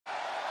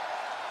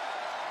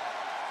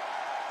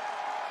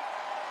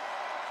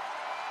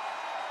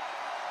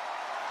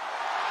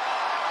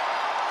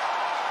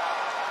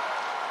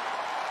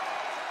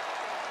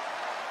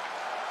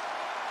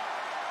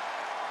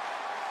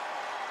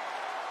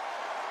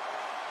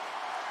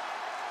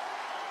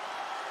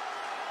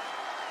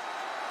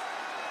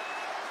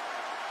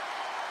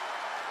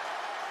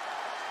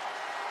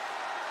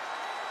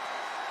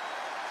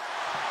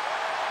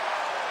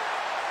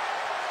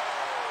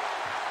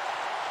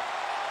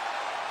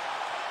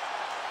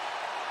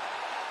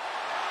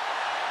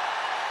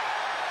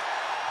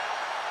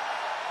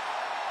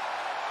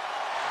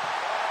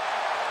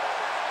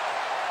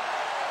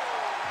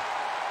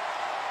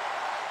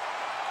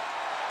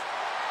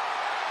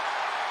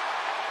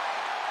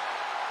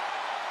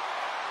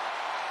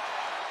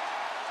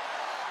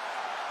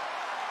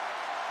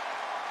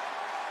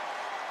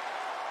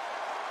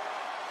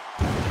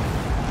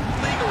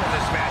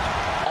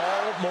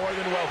more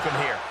than welcome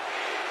here.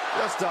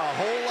 Just a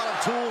whole lot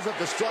of tools of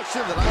destruction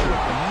that I would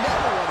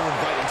never want to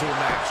invite into a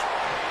match.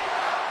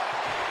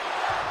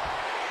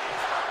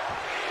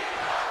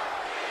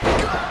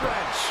 Gut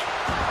wrench.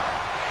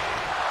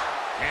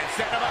 And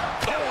set him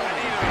up. Oh, and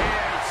he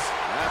is.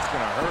 That's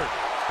going to hurt.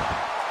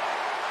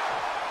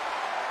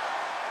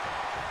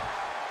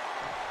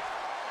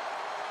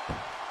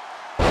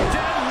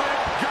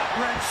 Deadlift gut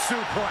wrench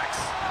suplex.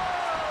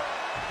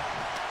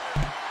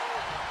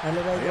 You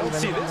don't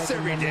see this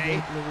every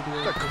day.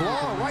 The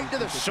claw right to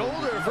the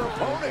shoulder of her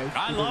opponent.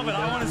 I love it.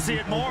 I want to see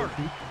it more.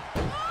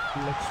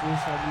 Laxmi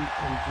Shahaji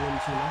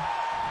and Cena.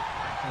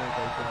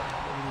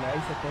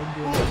 Nice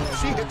attack.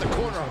 She hit the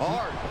corner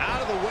hard.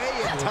 Out of the way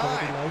in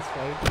time. Nice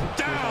fight.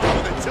 Down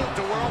with a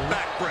tilt-a-whirl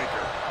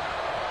backbreaker.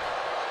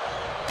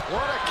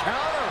 What a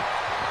counter.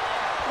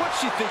 What's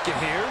she thinking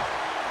here?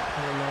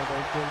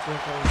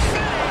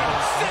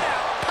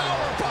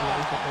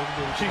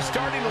 Powerbomb. She's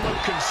starting to look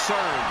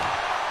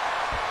concerned.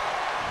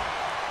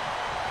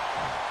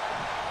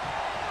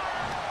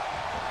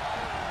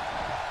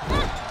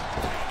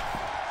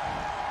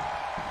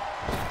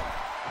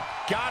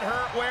 Got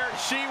her where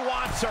she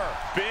wants her.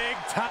 Big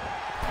time.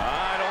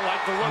 I don't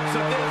like the looks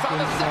of this on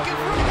the second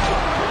rope.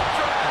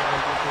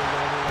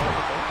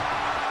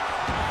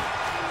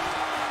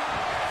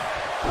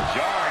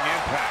 Jarring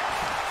impact.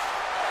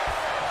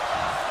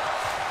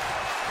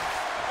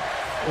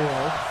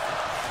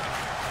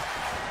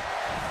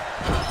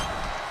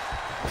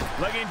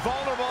 Looking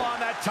vulnerable on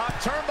that top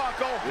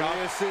turnbuckle.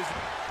 This is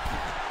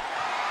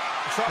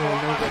trouble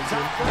on the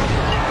top rope.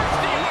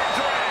 The arm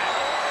drag.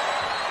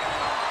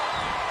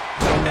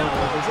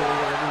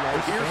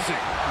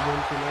 Piercing.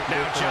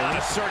 Now John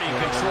asserting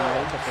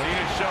control.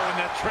 Cena showing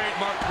that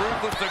trademark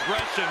ruthless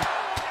aggression.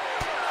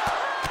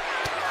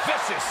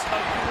 Vicious,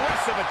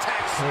 aggressive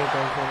attacks.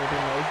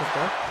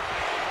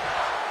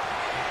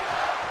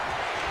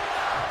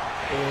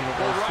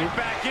 Go right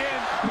back in.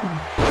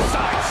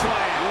 Side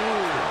slam.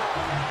 Ooh.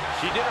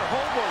 She did her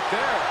homework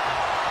there.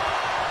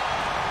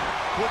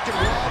 looking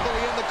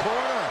wobbly in the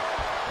corner.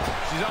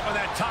 She's up on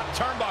that top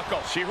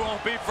turnbuckle. She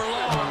won't be for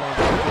long.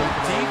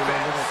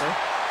 Defense.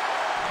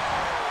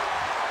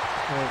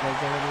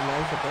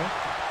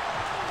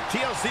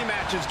 TLC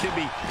matches can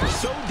be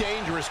so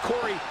dangerous.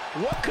 Corey,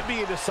 what could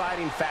be a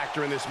deciding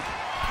factor in this?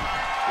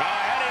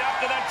 Heading up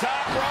to the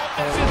top rope.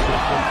 This is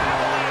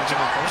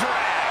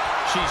drag.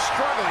 She's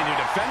struggling to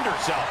defend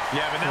herself.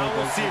 Yeah, but now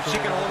we'll see if she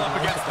can hold up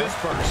against this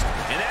burst.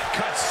 And that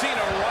cuts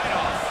Cena right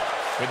off.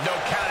 With no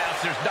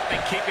countouts, there's nothing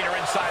keeping her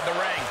inside the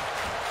ring.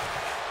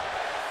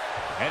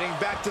 Heading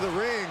back to the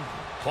ring.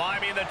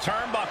 Climbing the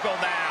turnbuckle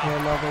now.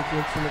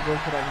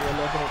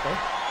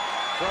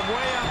 From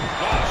way up.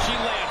 Oh, she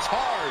lands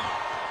hard.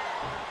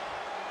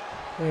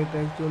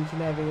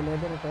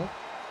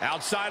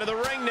 Outside of the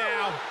ring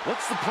now.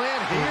 What's the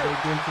plan here?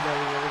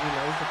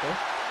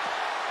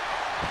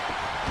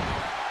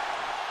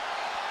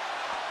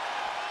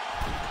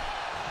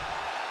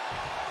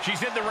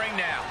 She's in the ring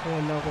now.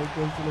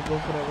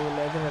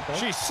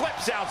 She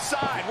slips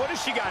outside. What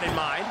has she got in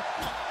mind?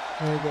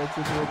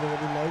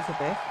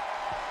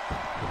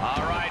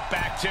 All right,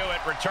 back to it.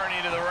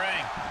 Returning to the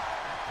ring.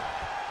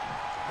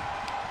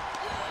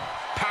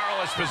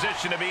 Powerless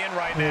position to be in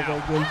right now. Oh,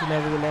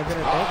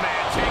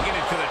 man, taking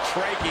it to the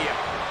trachea.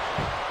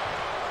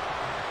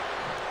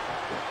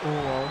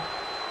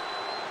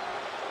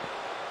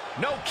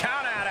 No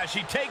count out as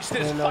she takes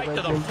this fight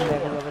to the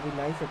floor.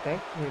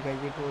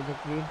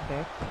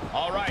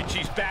 All right,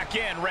 she's back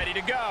in, ready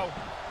to go.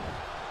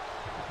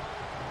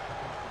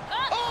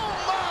 Oh,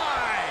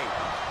 my!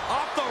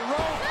 Off the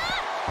rope.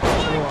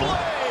 Blue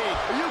blade.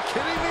 Are you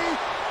kidding me?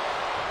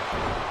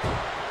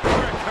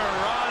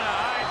 Hurricanrana,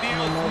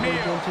 ideal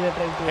meal.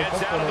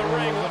 Heads out of the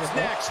ring. What's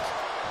next?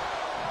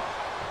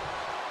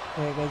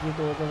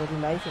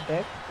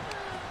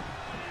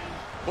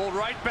 Pulled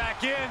right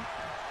back in.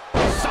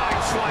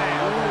 Side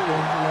slam.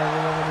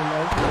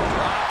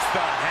 Drops the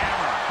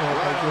hammer.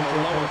 Right on the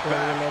lower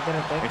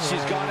back. And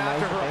she's gone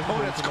after her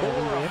opponent's core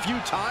a few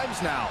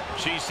times now.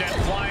 She's sent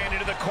flying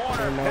into the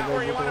corner. Not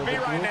where you want to be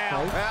right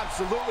now.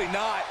 Absolutely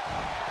not.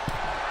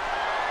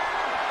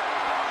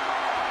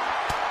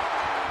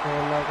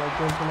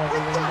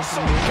 So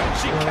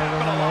she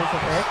capitalized.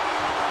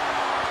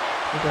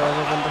 It was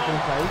a wonderful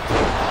fight.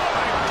 Oh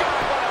my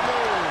God, what a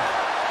move.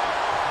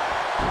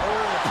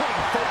 Oh,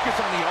 putting focus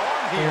on the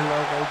arm here.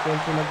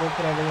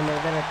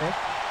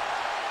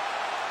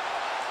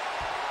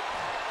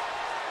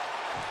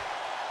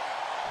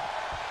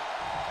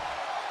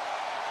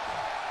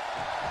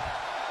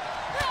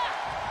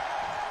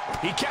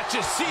 He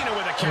catches Cena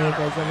with a counter.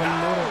 One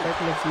more attack,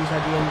 Laxmi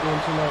Shahaji and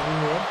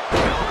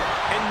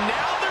And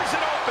now there's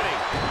an opening.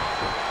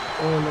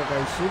 oh no,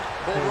 guys, shoot.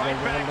 Pull right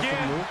back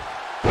in.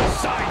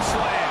 Side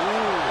slam.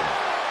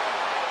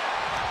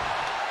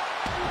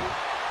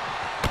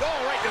 Oh,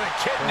 right to the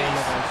kidneys.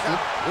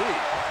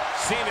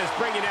 Cena's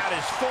bringing out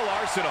his full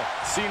arsenal.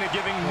 Cena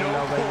giving no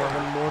quarter.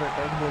 One more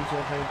attack,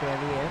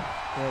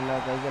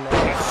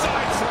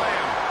 Side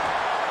slam.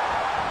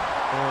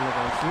 oh no,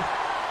 guys, shoot.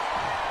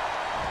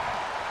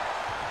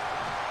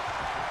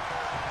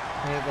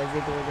 guys,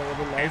 it was a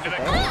very nice Into the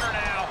attack. corner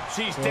now.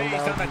 She's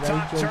dazed on the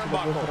top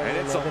turnbuckle. And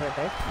it's another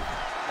attack.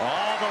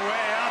 All the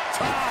way up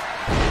top.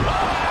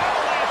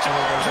 Guys, a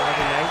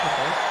very nice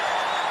attack.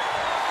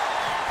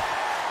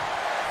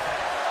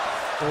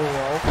 Oh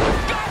wow.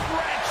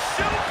 Gut-wrench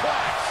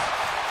suplex.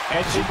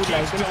 And she People keeps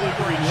like it,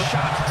 delivering people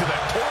shots to the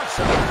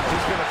torso.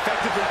 He's been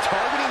effectively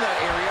targeting that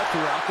area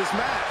throughout this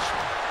match.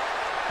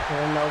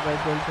 And now guys,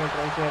 Johnson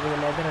trying to having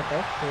another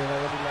attack. So a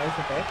very nice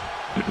attack.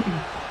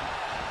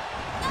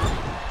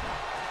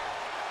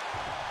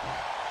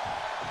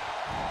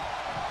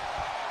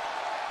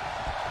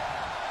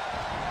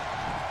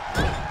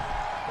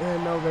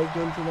 And now guys,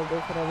 Johnson will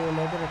go for having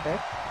another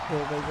attack. So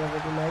guys, a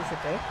very nice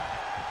attack.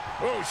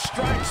 Oh,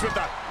 strikes with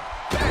the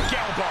back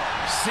elbow.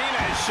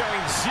 Cena is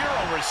showing zero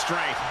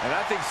restraint. And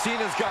I think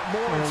Cena's got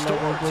more in And now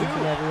store, guys, Johnson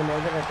too. having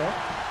another attack.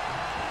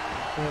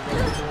 So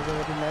guys, it was a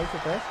very nice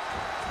attack.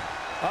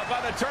 Up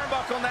on the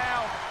turnbuckle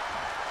now.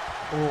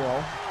 Oh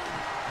wow.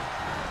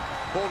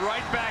 Pulled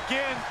right back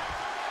in.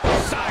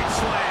 Side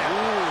slam.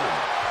 Ooh.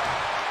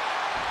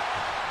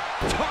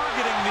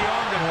 Targeting the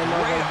arm to And now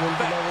great guys, Johnson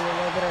effect. having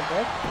another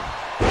attack.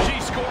 She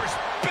scores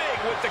big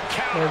with the So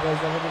counter. guys,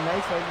 a very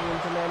nice fight.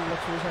 Johnson and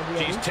Laxmi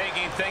Shahaji. She's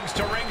taking things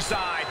to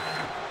ringside.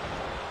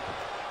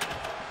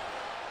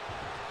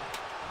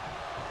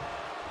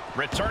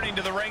 Returning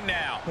to the ring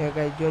now. Here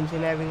guys,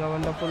 Johnson having a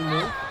wonderful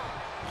move.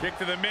 Kick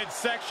to the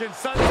midsection.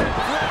 Sunset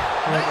flip.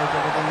 Here guys, a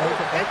very nice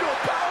attack. Into a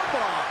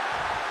powerbomb.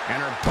 And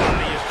her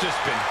body has just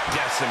been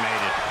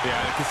decimated. Yeah,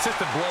 the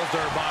consistent blows to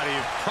her body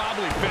have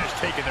probably finished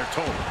taking their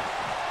toll.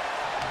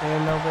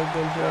 And now guys,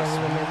 Johnson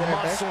having another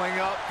attack. Muscling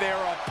up their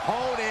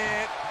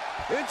opponent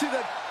into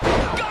the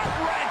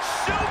Gut-wrench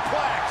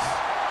suplex.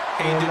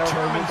 A And now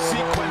determined guys,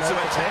 sequence of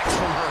attacks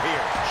from her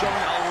here.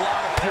 showing a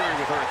lot of fury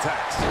with her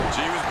attacks.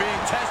 She was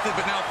being tested,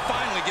 but now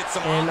finally gets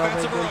some And now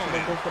guys, offensive Johnson room will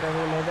in. go for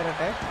having another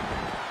attack.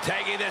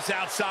 Tagging this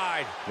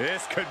outside.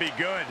 This could be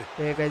good.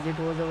 Here guys, it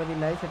was a very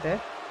nice attack.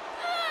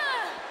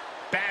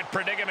 Bad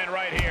predicament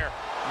right here.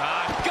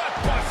 Gut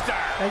buster.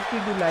 Guys,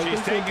 please do like She's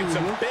and share the taking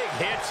some video. big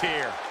hits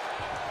here.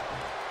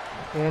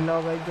 And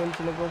now guys,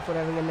 Johnson will go for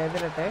having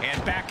another attack.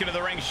 And back into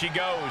the ring she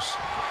goes.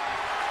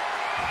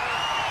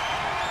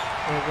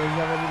 Here guys,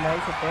 a very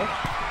nice attack.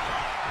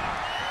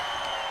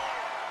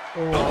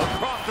 Oh wow.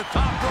 Across the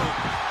top rope.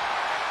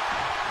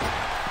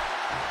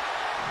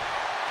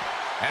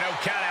 And no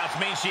countouts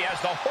means she has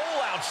the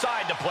whole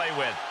outside to play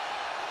with.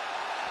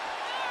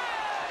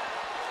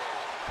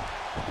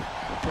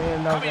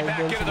 And now Coming guys, back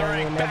into Johnson the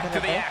having ring, back another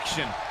to the attack.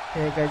 action.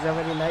 Here guys, a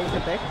very nice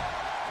attack.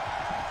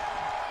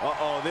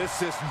 Uh-oh,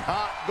 this is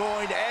not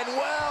going to end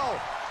well.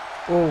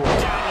 Oh wow.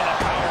 Down with a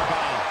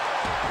powerbomb.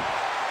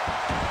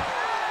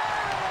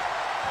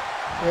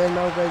 And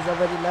now guys, a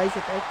very nice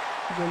attack.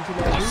 Johnson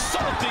having.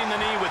 Assaulting the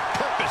knee with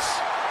purpose.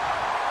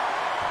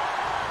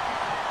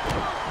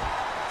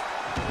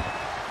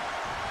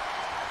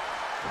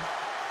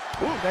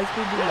 Guys,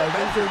 please do like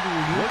and share the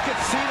video. Look at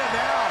Cena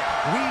now.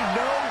 We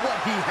know what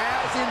he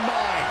has in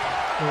mind.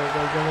 Here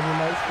guys, a very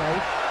nice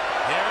fight.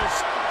 There's...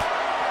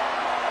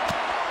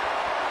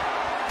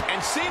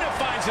 And Cena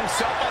finds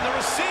himself on the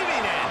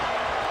receiving end.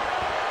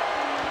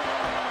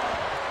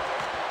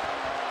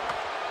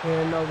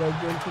 Here now guys,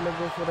 Johnson will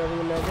go for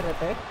having another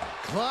attack.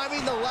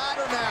 Climbing the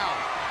ladder now.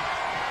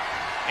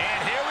 And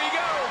here we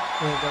go.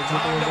 Here guys, it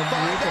Time was to a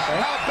find great out attack.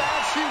 how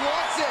bad she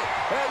wants it.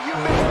 You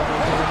make 100%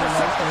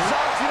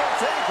 shots you don't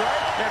take,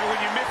 right? Yeah, but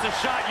when you miss a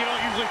shot, you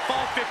don't usually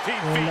fall 15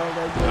 And feet. now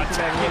guys, Johnson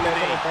Attacking having the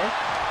another knee. attack.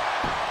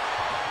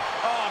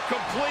 Oh,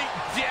 complete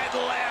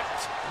deadlift.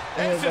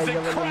 Yeah, This is guys, a very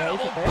nice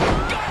incredible. attack.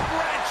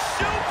 Gut-wrench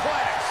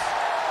suplex.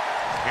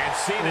 And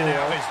Cena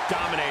now is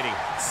dominating.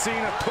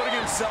 Cena putting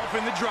himself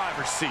in the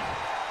driver's seat.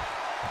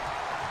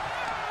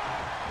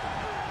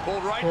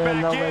 Pulled right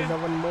And now back guys,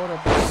 in. one more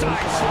attack. Side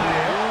Johnson slam.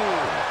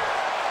 having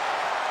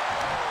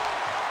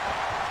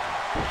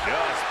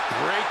Just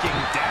breaking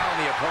down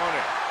the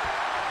opponent.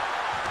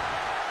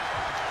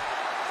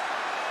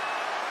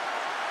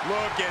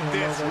 Look at And now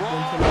this. guys, Johnson Raw.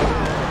 having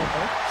another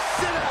attack.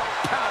 Sit out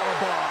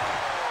powerbomb.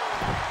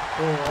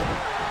 Oh wow.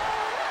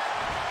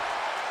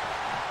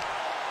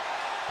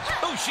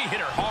 Oh, she hit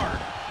her hard.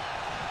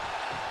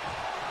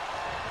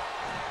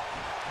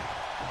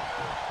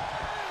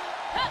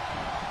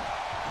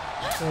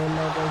 And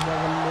now guys,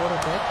 one more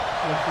attack.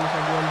 Laxmi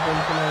Shahaji and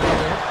Johnson having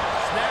there.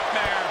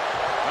 Snapmare.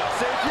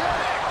 Upset kick.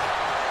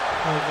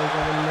 Here guys,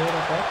 one more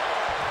attack.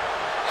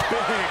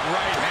 Big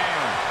right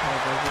hand.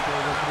 Here guys, it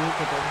was a great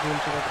attack.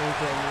 Johnson will try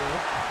to having there.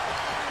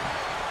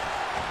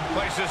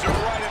 Places her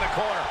right in the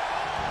corner.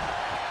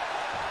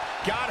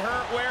 Got her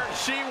where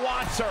she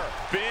wants her.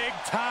 Big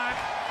time.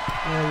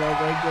 And now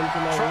guys,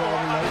 Johnson having a Trouble very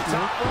on the nice move.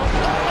 top rope.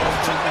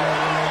 Johnson having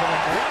another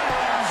attack.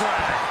 Arm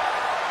drag.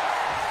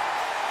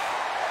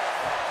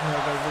 Here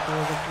guys, it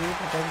was a great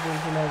attack.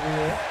 Johnson having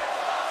there.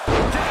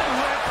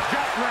 Deadlift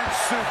gut-wrench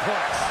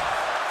suplex.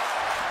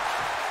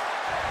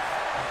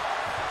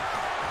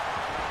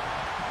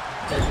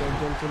 Here guys,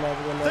 Johnson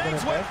having another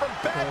Things attack. went from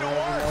bad to Here, having a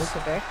worse. nice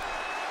attack.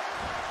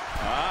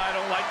 I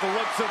don't like the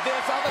looks of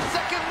this on the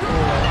second row.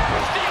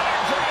 There's the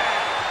arm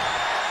drag.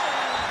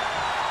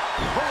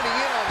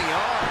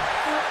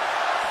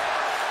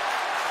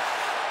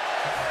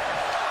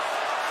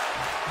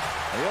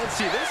 You don't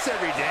see this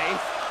every day.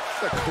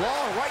 The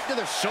claw right to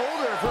the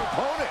shoulder of her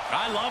opponent.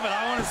 I love it.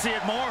 I want to see it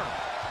more.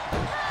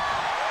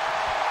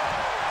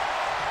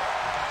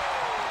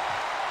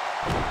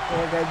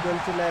 Hey guys, John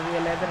Cena having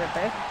another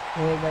attack.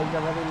 Hey guys, a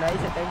very nice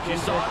attack. John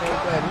Cena trying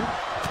to hurry.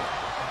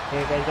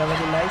 Hey guys, a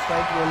very nice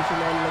fight. John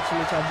Cena and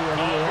Laxmi Shahaji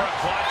running here.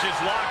 Clutch is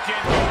locked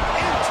in.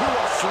 Into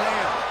a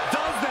slam.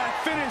 Does that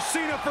finish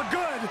Cena for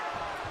good?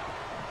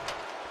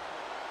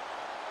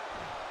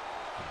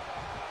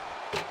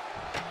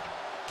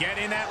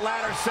 Getting that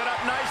ladder set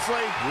up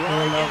nicely.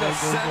 Right in the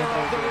center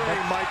of the ring,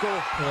 Michael.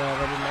 Yeah,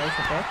 very nice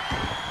attack.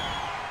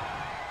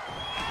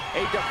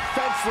 A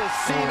defenseless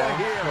Cena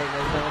here. Hey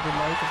guys, a very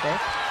nice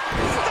attack.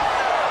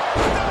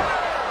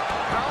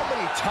 How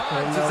many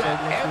times does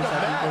that end a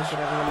match?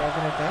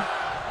 Another attack.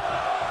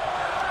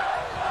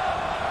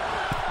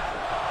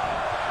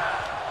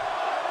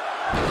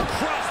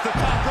 Across the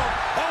top rope,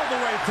 all the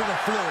way to the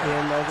floor.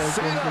 Yeah, now guys,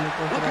 John Cena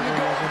Cena looking to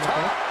go another for the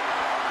attack. top.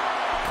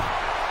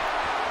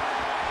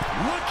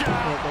 Look Yeah,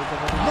 out! guys, a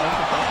very nice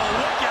attack. Oh,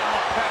 look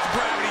out! That's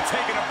gravity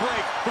taking a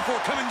break before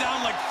coming down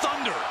like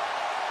thunder.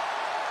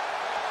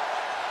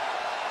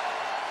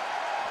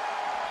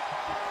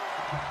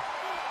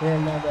 Yeah,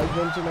 now guys,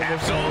 John Cena goes for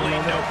Absolutely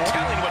another no attack.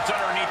 telling what's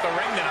underneath the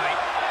ring tonight.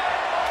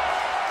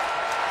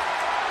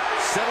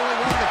 Settling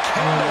on the Yeah,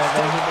 canvas. now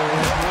guys, it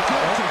is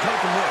Good from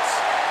taking this.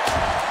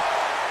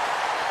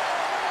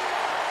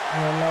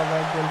 Yeah, now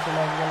guys, John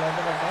Cena having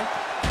another attack.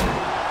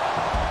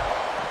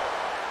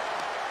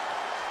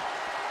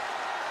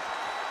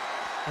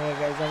 Hey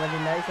guys, a very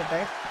nice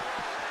attack.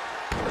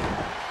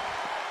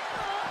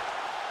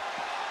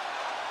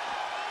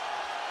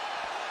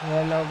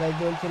 Yeah, now guys,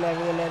 John Cena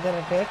having another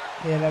attack.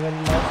 Here, a very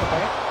nice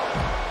attack.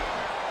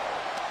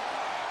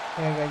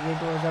 Yeah guys,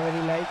 it was a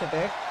very nice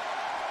attack.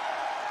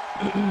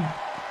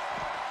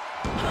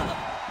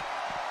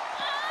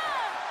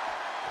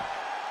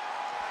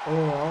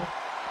 Oh wow.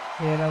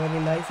 Here, a very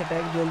nice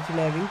attack, John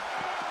Cena having.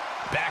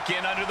 Back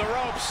in under the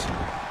ropes.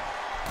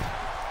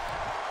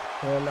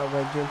 Yeah, now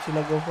guys, John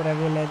Cena go for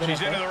having another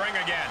She's into attack. the ring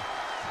again.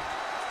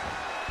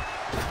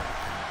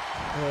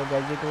 Yeah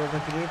guys, it was a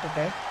great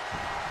attack.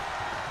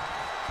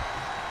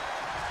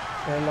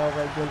 And now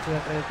guys, John Cena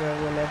trying to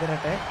have another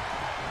attack.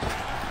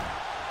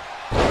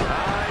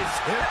 Nice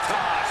hip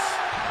toss.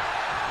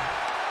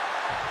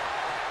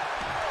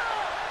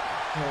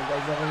 Yeah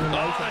guys, a very nice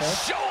Oh, the attack.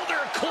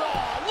 shoulder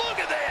claw. Look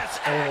at this.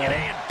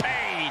 Agony and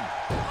pain.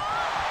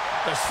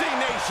 The C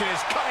Nation is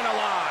coming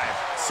alive.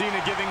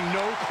 Cena giving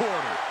no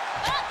quarter.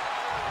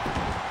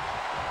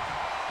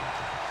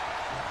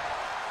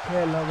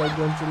 Yeah, now guys,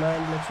 John Cena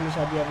and Laxmi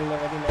Shahaji having a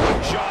very nice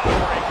attack.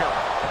 Jawbreaker.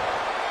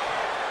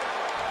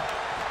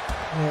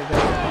 Yeah guys,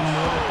 one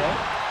more attack.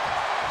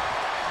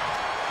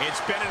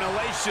 It's been an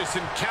hellacious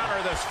encounter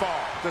thus far.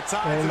 The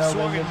tides Yeah, have now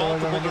swung guys, in it was a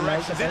multiple very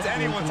nice directions. It's attack.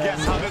 anyone's John guess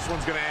Cena how having- this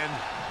one's going to end.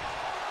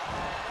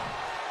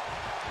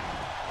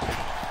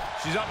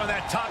 She's up on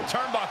that top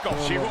turnbuckle.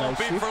 Oh, She no, won't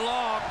guys, be she- for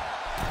long.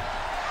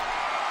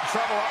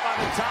 Trouble up on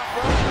the top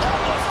rope.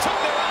 Almost took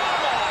their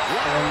arm off.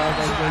 Yeah, now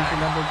guys, John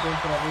Cena going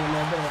for having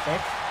another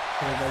attack.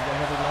 Yeah guys, a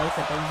very nice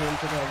attack, John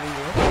Cena having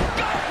here.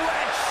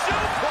 Goblet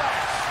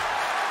suplex.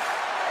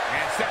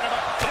 And set him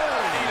up. Oh,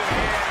 knee to the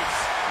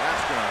face.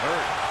 That's going to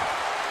hurt.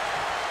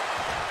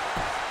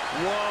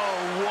 Whoa,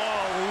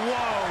 whoa,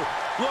 whoa.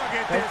 Look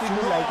at Guys, this if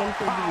you raw like and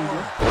share the power.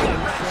 video,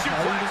 Goblet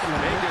suplex.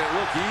 Making it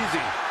look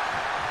easy.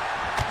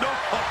 No.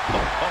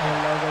 And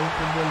now guys,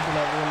 John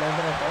Cena having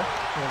another attack.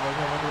 Yeah guys,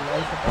 a very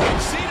nice attack.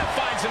 Cena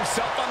finds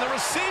himself on the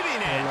receiving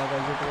And end. now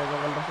guys, it was a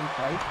wonderful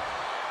fight.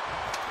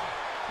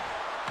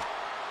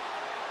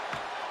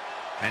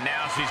 And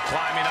now she's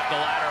climbing up the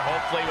ladder,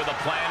 hopefully with a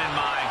plan in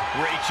mind.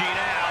 Reaching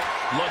out,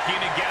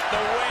 looking to get the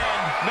win.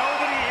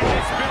 Nobody in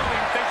this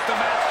building thinks the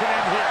match can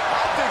end here.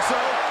 I think so.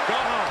 Go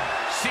home.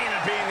 Cena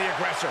being the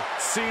aggressor.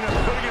 Cena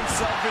putting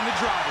himself in the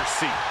driver's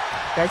seat.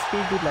 Guys,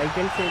 please do like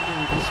and share the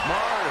video.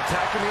 Smart,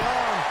 attacking the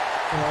arm.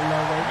 And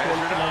now guys, John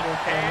Measured Cena up goes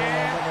for having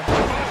and another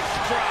attack.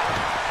 push drop.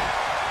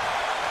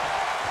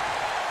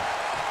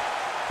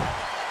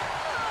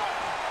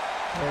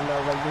 And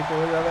now guys, it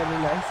was a very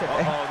nice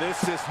attack. Uh-oh, this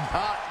is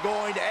not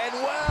going to end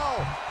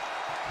well.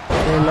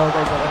 And now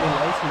guys, a very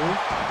nice move.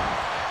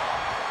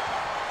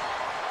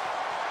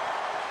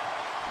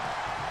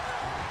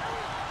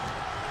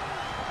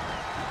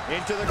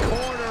 Into the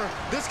corner.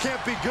 This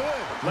can't be good.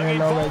 And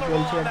now guys,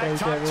 John Cena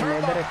trying to have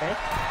another attack.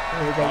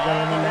 And guys, a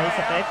very nice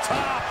attack.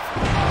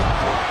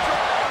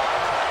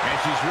 And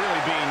she's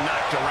really being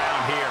knocked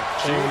around here.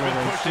 She's And been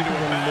guys, pushed she into a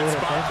did bad more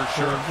spot attack for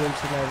sure. John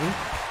Cena having.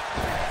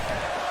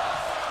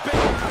 Big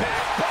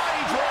back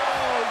body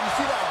drop. You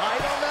see that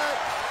height on that?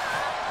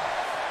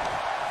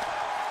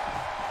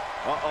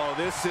 Uh-oh,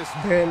 this is...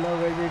 And now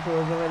guys, it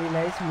was a very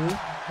nice move.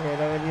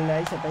 And a very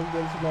nice attack,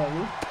 John Cena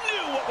having.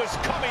 Knew what was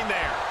coming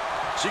there.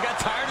 She got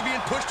tired of being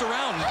pushed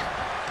around.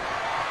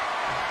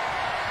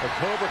 The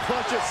Cobra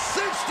clutch is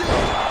cinched in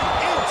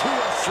into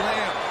a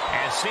slam.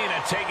 And Cena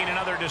taking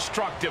another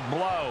destructive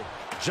blow.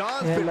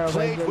 John's been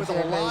plagued with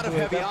a lot of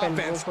heavy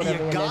offense.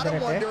 You gotta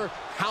wonder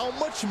how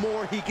much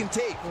more he can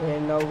take.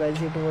 And now guys,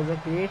 it was a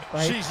great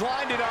fight. She's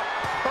lined it up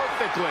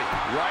perfectly,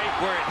 right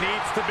where it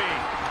needs to be.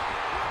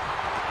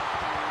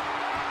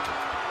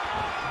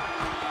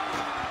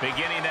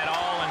 Beginning that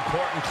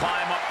all-important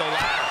climb up the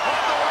ladder.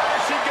 Up the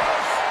ladder she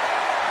goes.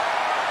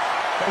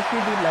 If you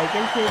do like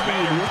and share the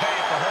video. Pay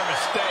for her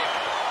mistake.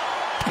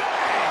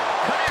 Bang!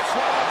 Crash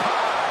one up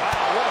high.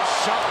 Wow, what a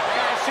shot.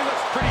 Yeah, she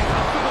looks pretty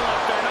comfortable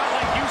up there. Not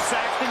like you,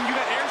 Saxton. You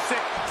got air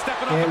sick.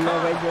 Stepping up the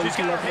curve. She's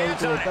got her hands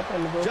on it.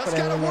 Just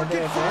gotta work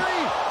it free.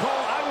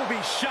 Cole, I will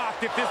be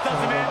shocked if this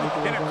doesn't end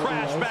in a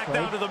crash back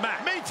down to the mat.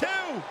 Me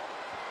too.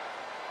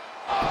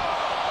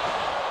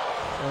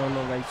 Oh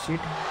no guys,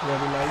 shit.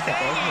 Very nice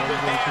attack.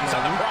 Hands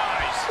on the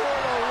prize. For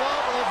the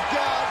love of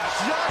God,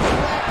 just let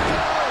go.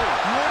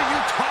 What are you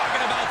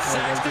talking about,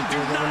 Saxton?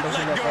 Do not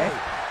let go.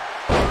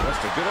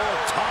 Just a good old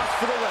toss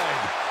for the leg.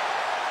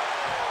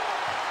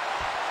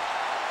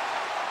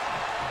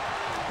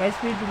 Guys,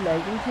 please do like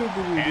and share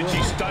the video. And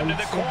she's stunned in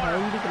the corner.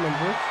 Behind the comment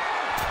box.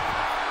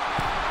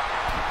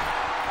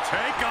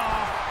 Take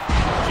off.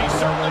 She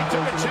certainly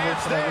took a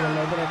chance there.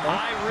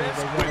 High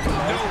risk with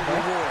no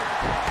reward.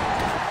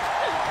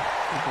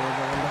 It was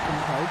a wonderful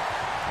fight.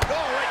 Oh,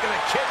 right to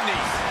the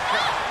kidneys.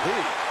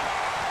 Ooh,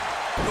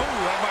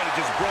 that might have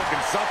just broken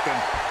something.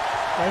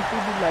 Guys,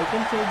 please do like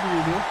and share the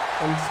video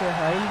and say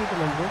hi in the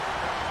comment box.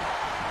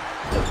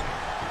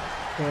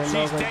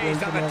 She's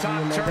dazed on the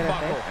top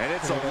turnbuckle, and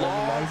it's a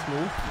long, nice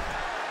move.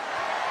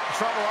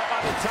 Trouble up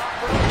on the top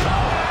rope. Oh,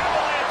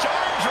 avalanche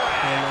arm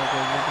drag.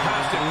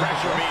 Constant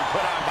pressure being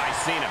put on by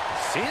Cena.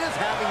 Cena's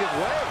having his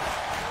way.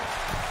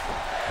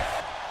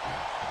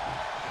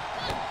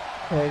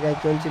 Hey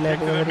guys, John Cena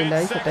having a very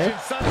nice attack.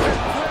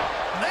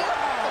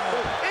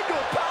 Into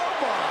a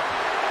powerbomb.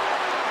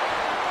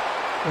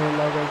 And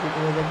now guys, it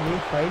was a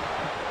great fight.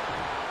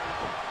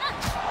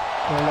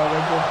 And now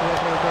guys, John Cena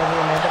trying to have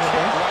another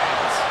attack.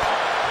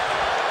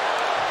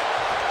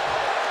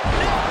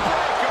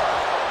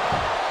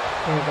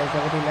 Hey guys, a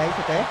very nice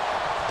attack.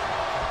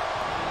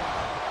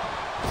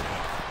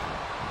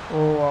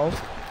 Oh wow.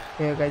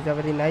 Hey guys, a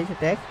very nice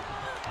attack.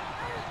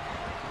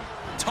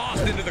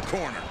 Tossed into the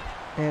corner.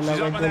 And now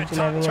guys,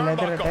 John Cena having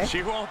another attack.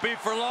 She won't be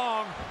for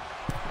long.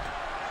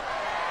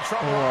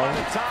 Trouble up on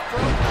the top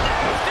rope.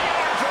 The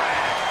arm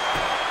drag.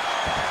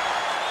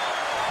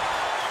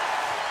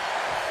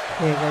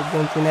 Hey guys,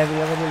 John Cena having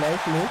a very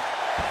nice move.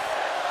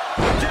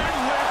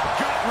 Deadlift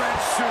gut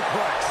wrench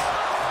suplex.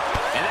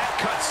 And that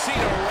cuts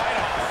Cena right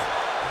off.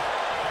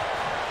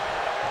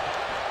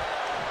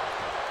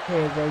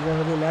 Hey guys,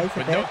 a very nice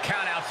With no attack.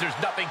 countouts, there's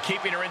nothing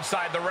keeping her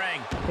inside the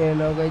ring. Hey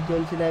now guys,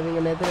 John Cena having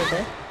another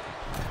attack.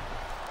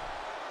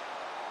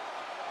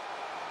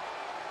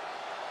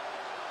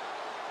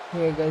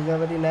 Hey guys, a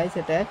very nice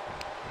attack.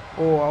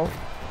 Oh wow.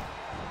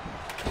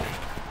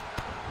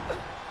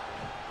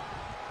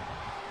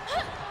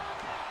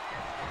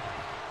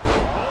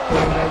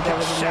 Hey guys, a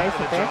very nice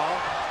attack.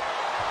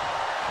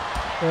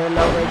 Hey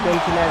now guys, John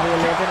Cena having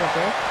another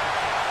attack.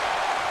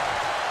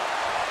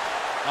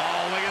 Oh,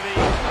 look at these.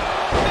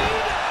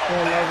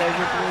 Hey now guys,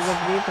 it was a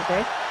great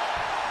attack.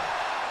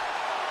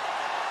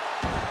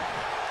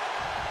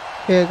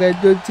 Hey guys,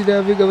 John Cena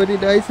having a very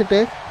nice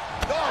attack.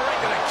 Oh, right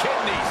to the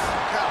kidneys.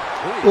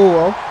 Oh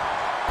wow.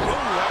 Ooh,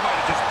 that might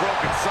have just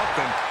broken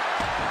something.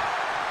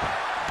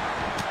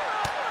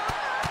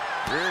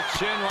 Rear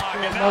chin lock.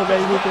 And Now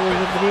guys, it was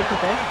a great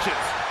attack.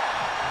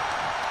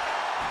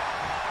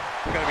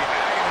 Gonna be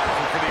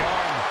agonizing for the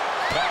arm.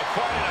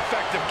 Quite an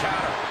effective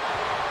counter.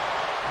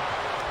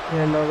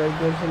 Yeah, now guys,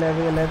 John Cena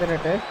having another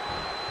attack.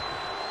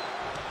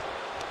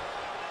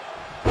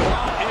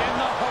 In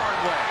the hard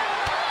way.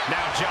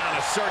 Now John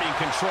asserting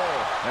control.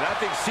 And I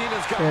think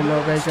Cena's got Yeah,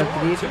 now guys, a more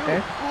great too. attack.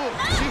 Ooh,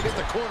 she hit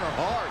the corner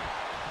hard.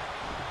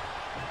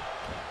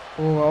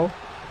 Oh wow.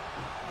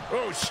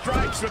 Oh,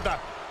 strikes with the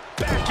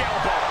back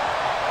elbow.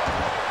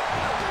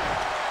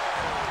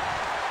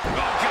 Oh,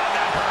 God,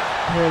 that hurt.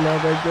 Yeah, now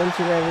guys, John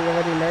Cena having a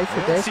very nice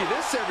You don't attack. see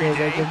this every Yeah,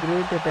 day. guys, a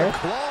great A attack.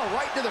 claw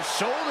right to the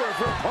shoulder of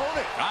her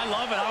opponent. I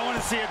love it. I want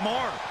to see it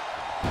more.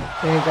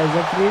 Hey guys,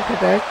 a great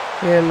attack.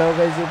 Yeah, now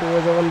guys, it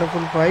was a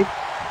wonderful fight.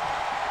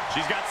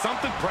 She's got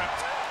something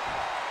prepped.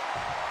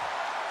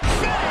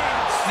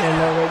 And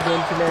now guys,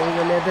 John Cena having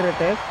another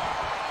attack.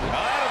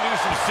 That'll do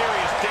some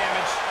serious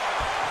damage.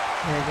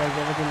 Yeah, guys,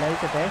 a very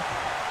nice attack.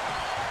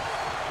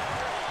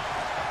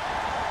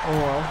 Oh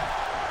wow.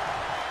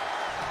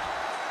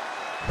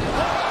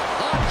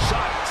 Hot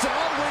shot. Sent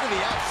all the way to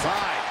the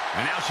outside.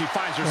 And now she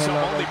finds Yeah, herself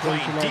now only guys, John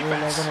playing Cena having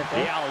defense. another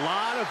attack. Yeah, a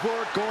lot of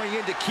work going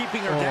into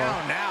keeping her Oh.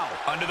 down now.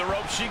 Under the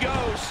rope she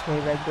goes.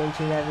 Hey guys, John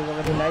Cena having a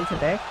very nice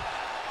attack.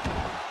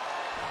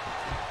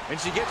 And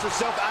she gets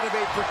herself out of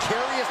a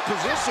precarious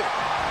position.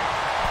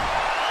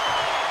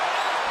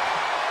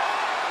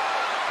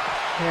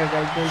 Hey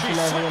guys, John She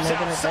Cena having slips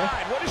another attack.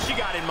 outside. What has she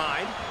got in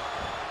mind?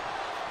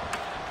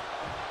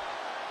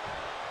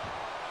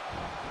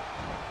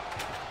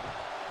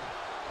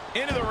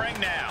 Into the ring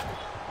now.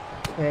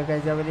 Hey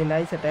guys, a very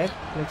nice attack.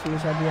 Laxmi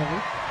Shahaji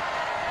having.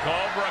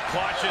 Cobra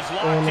clutch is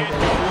locked into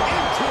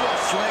a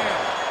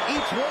slam.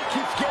 Each one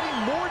keeps getting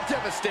more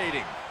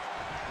devastating.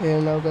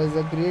 Here now guys,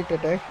 a great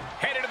attack.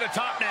 Headed to the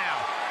top now.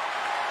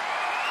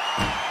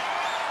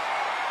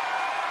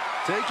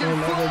 Taking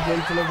Now guys,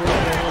 John Cena goes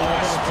for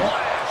another attack.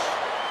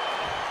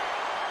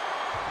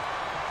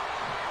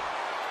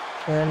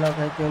 Here now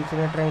guys, John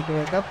Cena trying to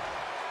wake up.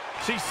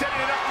 She's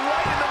setting it up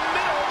right in the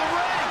middle of the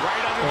ring.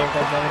 Right under Here the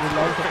guys, a very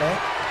nice perfect. attack.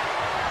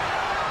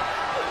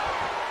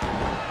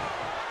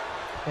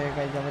 Here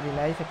guys, a very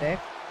nice attack.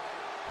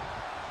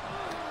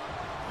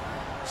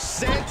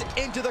 sent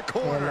into the Here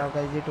corner. now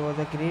guys, it was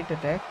a great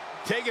attack.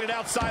 Taking it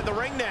outside the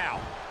ring now.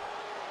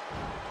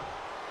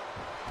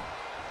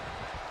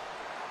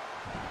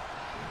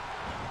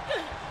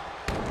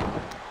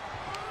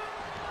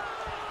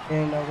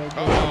 Here now guys,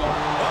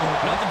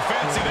 Nothing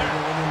fancy there.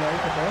 very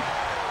nice attack.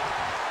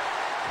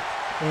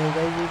 Here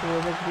guys, it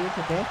was a great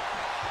attack.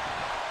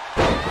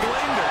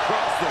 Flamed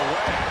across the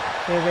way.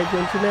 Here guys,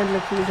 John Cena and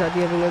Laxmi Shahaji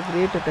having a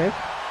great attack.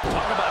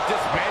 Talk about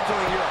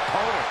dismantling your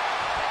opponent.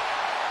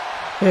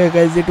 Here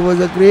guys, it was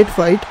a great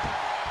fight.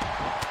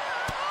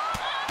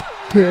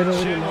 Here a very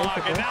Chin nice lock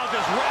and attack. now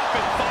just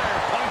rapid fire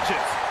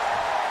punches.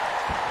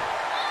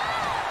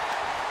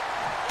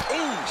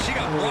 Ooh, she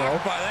got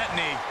rocked by that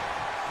knee.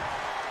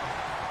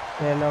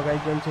 Here now guys,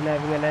 John Cena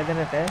having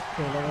another attack.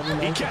 Here a very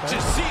He nice catches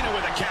attack. Cena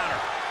with a counter.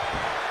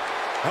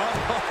 Oh,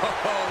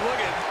 look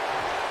at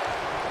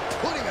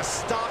putting a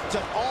stop to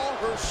all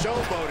her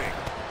showboating.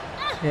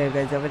 Here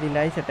guys, a very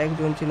nice attack.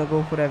 John Cena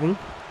go for having.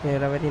 Here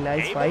a very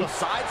nice Able fight. to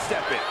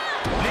sidestep it.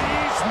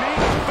 Knees meet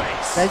the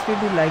face. Guys, please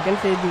do like and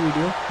share the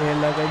video. Here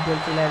now guys, John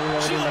Cena having a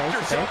She very left nice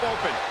herself attack.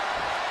 open.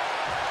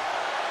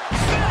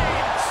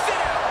 Sit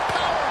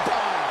out,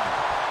 powerbomb.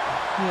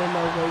 Here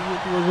now guys,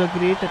 it was a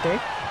great attack.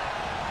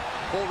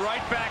 Pulled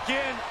right back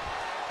in.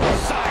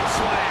 Side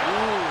slam.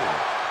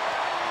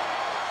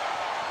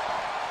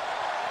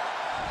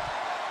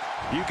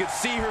 You can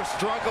see her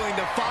struggling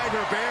to find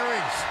her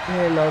bearings.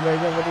 Here now guys,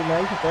 a very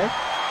nice attack.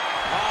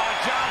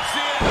 John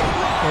Cena.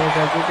 Here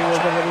guys, it was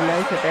a very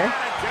nice attack.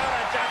 Good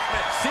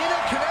adjustment. Cena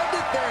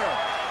connected there.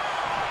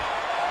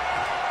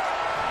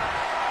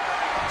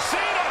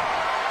 Cena.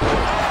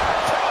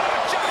 Good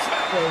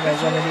adjustment. Here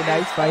guys, a very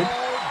nice fight.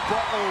 All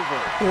but over.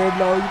 Here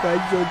now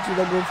guys, John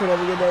Cena go for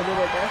having another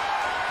attack.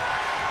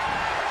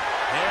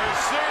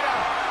 Here's Cena.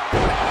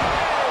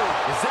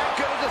 Is that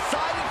going to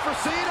decide it for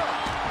Cena?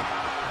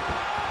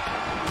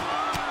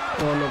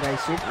 Oh no guys,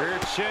 shit. Rear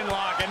chin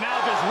lock and now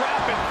just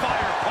rapid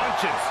fire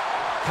punches.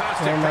 Here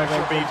Constant now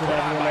pressure guys, being John put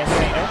Cena on having by another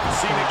Cena. attack.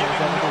 Cena Here giving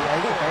guys, a him no very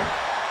nice quarter. attack.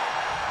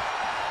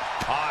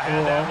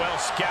 Had that well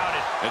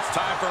scouted. It's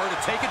time for her to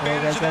take Here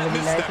advantage guys, of a that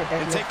very nice misstep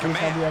attack. and take Laxmi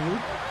command. Shahaji.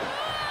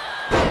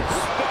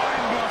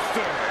 Spine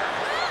buster.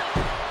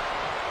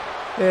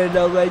 Here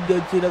now guys,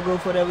 John Cena go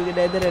for having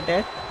another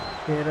attack.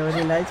 Here a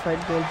very nice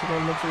fight. John Cena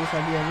and Laxmi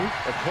Shahaji.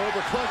 The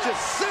Cobra clutch is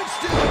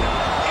cinched in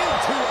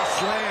into a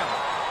slam.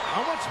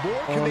 How much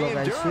more can Oh they no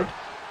guys, endure? shit.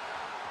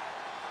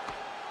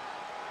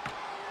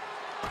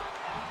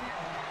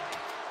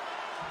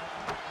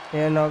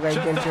 Here now guys,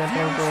 Just John a Cena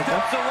few trying to wake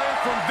up. steps away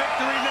from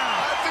victory now.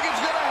 I think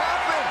it's going to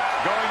happen.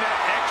 Going that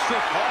extra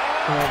far.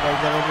 Here guys,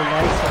 a very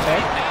nice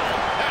attack.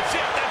 That's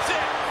it. That's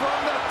it. From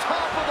the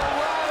top of the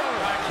ladder.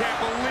 I can't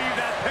believe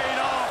that paid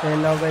off. Here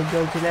now guys,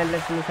 John Cena and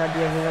Laxmi Shahaji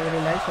having a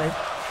very nice fight.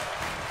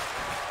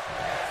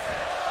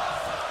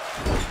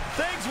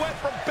 Things went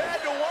from bad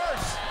to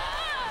worse.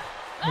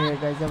 Here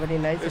guys, a very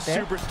nice This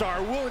attack.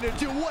 superstar willing to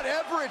do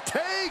whatever it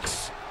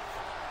takes.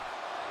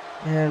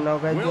 Here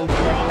now guys, Will John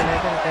Cena having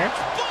another attack.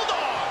 Bulldog.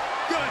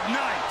 Good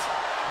night.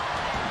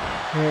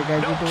 Here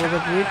guys, it was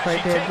a great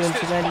fight here. John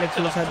Cena and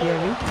Laxmi Shahaji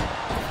having.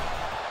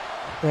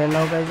 Here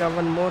now guys,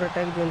 one more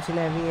attack. John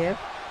Cena having here.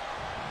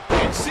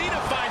 And Cena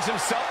finds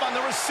himself on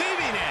the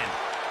receiving end.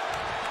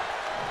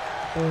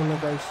 Oh no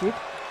guys, shit.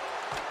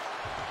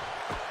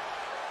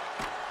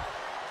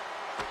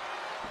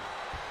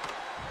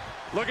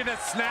 Looking to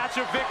snatch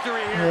a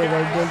victory Here here,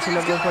 guys, John guys.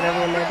 Cena go for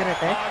having another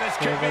attack. Oh, this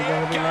Here could be guys,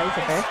 a it, very nice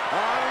guys. attack.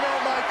 I don't know,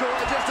 Michael.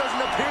 It just doesn't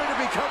appear to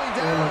be coming Oh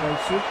no down.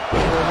 guys, shit. It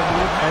was a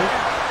great fight.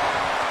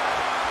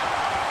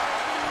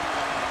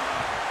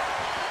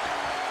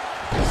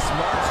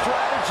 Smart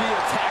strategy.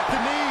 Attack the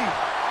knee.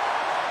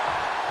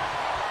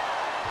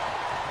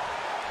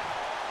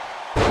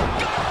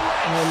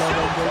 Here now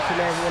guys, John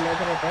Cena having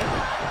another attack.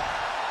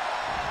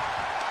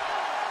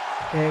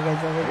 Here guys,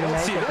 a You very don't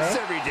nice see this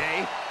attack. every day.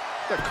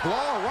 The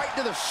claw right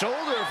to the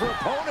shoulder of her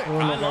opponent. Oh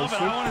I no love guys,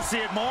 it. I shit. want to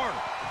see it more.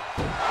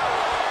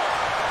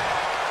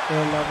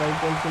 Here now guys,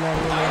 John Cena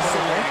having another attack.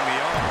 Isolating the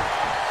arm.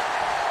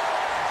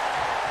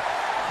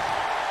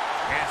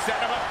 And set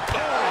him up.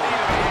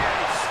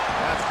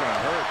 That's going to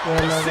hurt.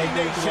 Here now guys, C John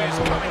Nation Cena is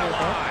having coming another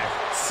attack. alive.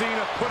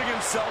 Cena putting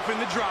himself in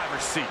the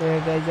driver's seat.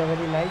 Here guys, a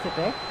very nice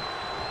attack.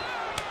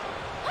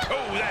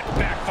 Oh, that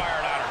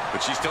backfired on her.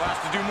 But she still has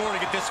to do more to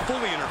get this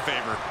fully in her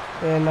favor.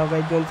 Here now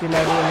guys, John Cena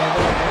having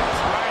another attack.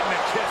 Riding the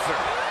kisser.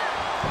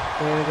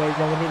 Here guys,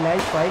 a very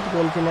nice fight.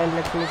 John Cena and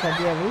Laxmi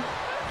Shahaji having.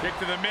 Kick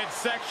to the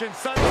midsection.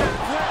 Sunset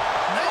flip.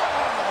 No!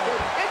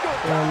 It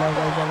And now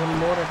guys, one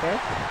more attack.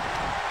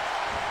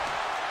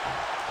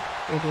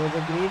 It was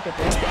a great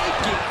attack.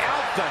 Taking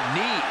out the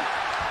knee.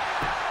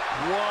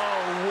 Whoa,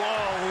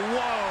 whoa,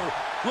 whoa.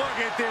 Look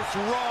at this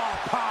raw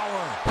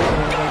power.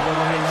 And guys, a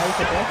very nice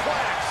attack.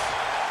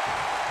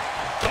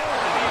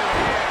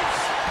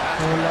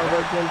 And now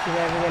guys,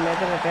 Cena having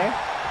another attack.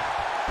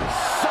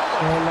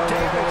 And now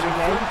guys, a very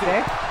nice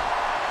attack.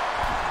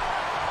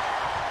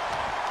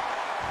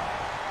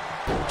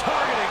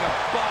 Targeting a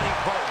body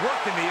part,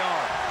 working the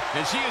arm.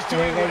 And she is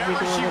doing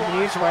whatever she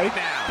wants right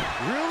now.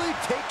 Really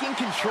taking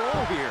control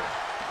here.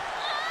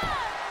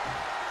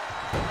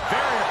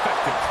 Very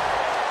effective.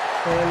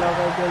 And now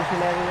guys,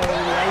 Cena having a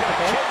very nice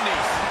attack.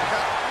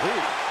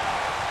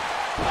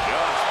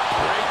 Just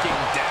breaking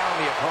down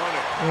the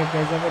opponent. And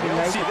guys, a very You don't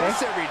nice see attack.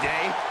 this every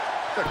day.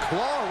 The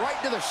claw right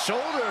to the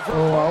shoulder of her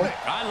Oh, wow. opponent.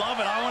 I love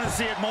it. I want to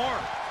see it more.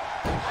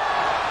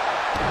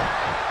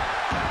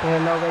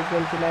 And now guys,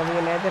 Cena having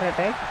another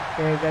attack.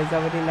 And guys, a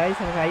very nice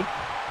right.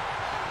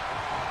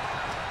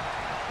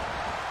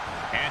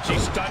 And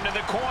she's stunned in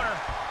the corner.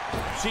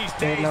 She's And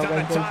dazed now on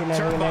the guys, top Cena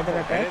having another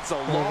turnbuckle. attack. And it's a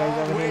And guys,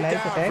 a long very way nice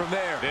down attack. from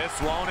there. This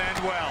won't end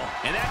well.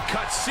 And that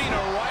cuts Cena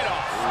right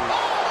off.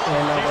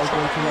 And now guys,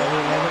 Cena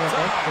having another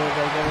attack. And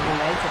guys, a very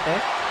nice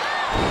attack.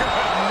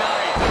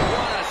 Nice.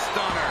 What a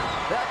stunner.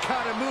 That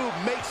kind of move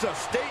makes a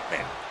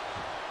statement.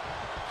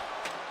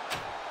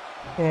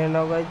 And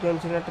now guys,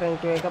 Cena trying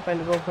to wake up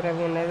and go for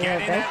having another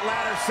Getting attack. that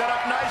ladder set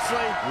up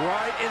nicely.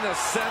 Right in the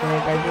center And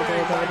of guys, the it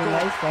ring. was a very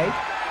nice fight.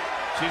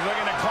 She's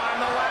looking to climb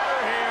the ladder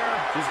here.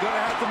 She's going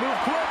to have to move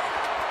quick.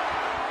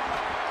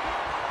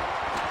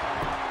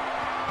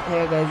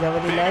 Here guys, a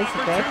very Big nice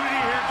attack.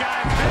 opportunity here,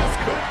 guys. This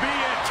could be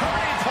a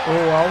turning point.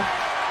 Oh wow.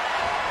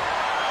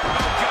 Oh,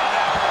 God,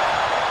 that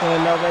hurt.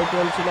 And now guys,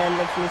 Cena and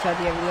Laxmi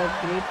Shahaji having a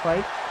great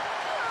fight.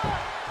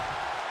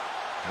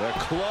 The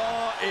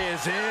claw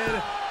is in.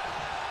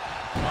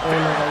 Oh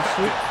no guys,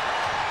 shoot.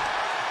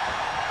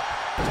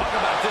 Talk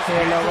about this.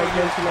 And now guys,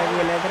 Cena having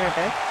another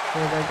attack.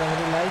 Here guys, a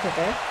very nice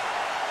attack.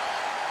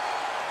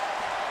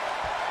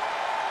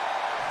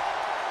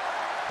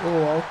 Oh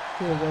wow.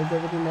 Here guys, a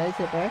very nice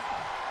attack.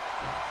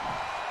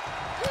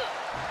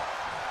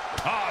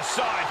 Oh,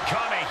 saw it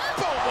coming.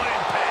 Boom, what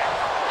impact.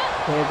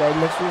 Here guys,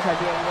 Laxmi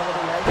Shahaji having a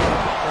very nice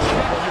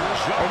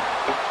attack.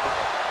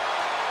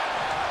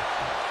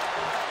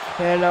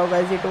 And now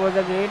guys, it was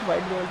a great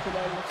fight. Cena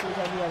and Laxmi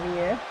Shahaji having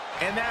here.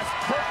 And that's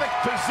perfect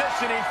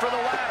positioning for the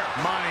ladder.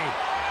 Money.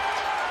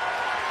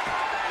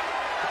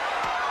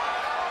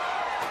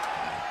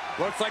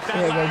 Looks like that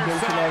Here guys, ladder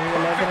set Cena up having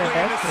another perfectly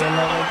attack. in the And center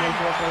now of the guys, ring.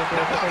 Cena trying to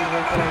wake up and go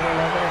for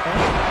another attack.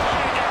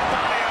 Putting their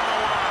body on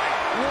the line.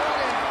 What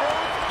an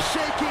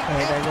earth-shaking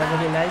Here guys, a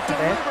very nice impact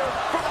attack. delivered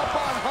from up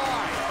on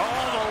high.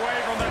 All the way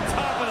from the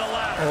top of the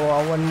ladder. Oh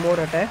wow, one more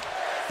attack.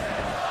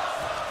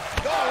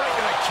 Oh, right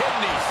to the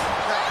kidneys.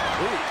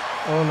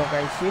 Oh no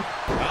guys, shit.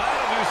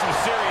 That'll do some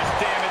serious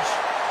damage.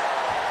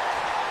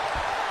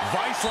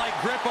 Vice-like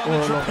grip on Oh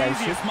the no guys,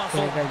 shit. trapezius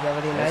muscle. Here guys, a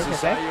very nice This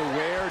is how attack. you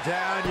wear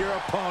down your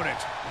opponent.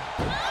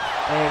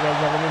 Here guys,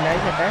 a very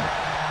nice attack.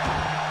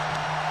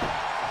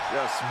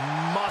 Just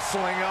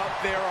muscling up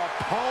their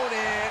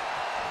opponent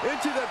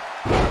into the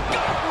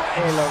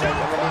Oh no guys,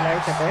 a very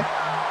nice attack.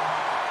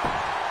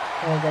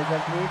 Here guys, a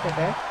great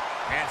attack.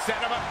 And set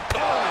him up. Oh,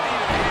 knee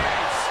to the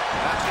face.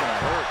 That's gonna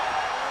hurt.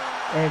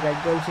 Here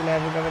guys, Cena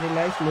having a very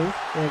nice move.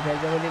 Here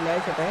guys, a very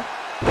nice attack.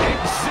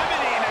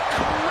 Exhibiting a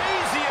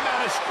crazy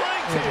amount of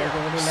strength Here here. guys, a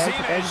very nice Cena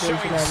attack. is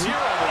showing Cena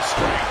zero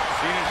restraint.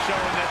 Cena's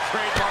showing that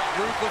trademark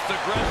ruthless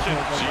aggression.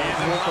 She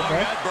isn't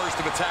allowing that burst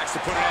of attacks to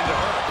put an end to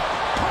her.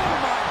 Oh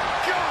my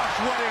gosh,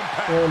 what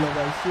impact! Oh no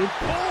guys, shit.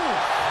 Oh,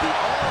 the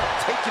arm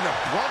taking the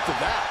brunt of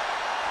that.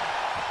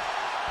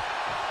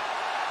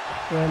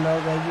 Here now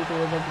guys, it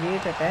was a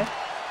great attack.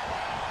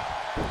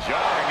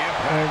 Jarring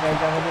impact. Here guys,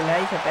 a very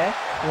nice attack.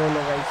 Oh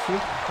no guys,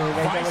 shit. Here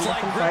guys, a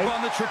Vice-like wonderful grip fight.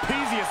 on the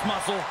trapezius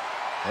muscle.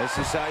 This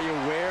is how you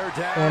wear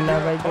down And now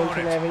your guys, Cena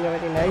opponent. having a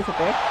very nice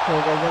attack.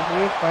 Here guys, a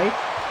great fight.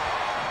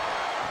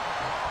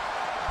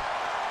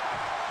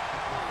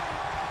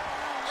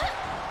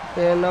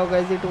 And now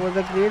guys, it was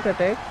a great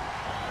attack.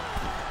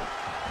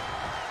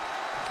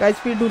 Guys,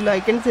 please do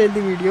like and share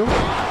the video. In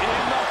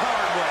the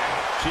hard way.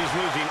 She's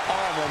losing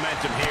all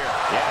momentum here.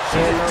 Yeah, she's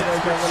And in now guys,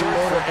 desperate have one search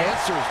more for attack.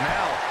 answers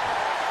now.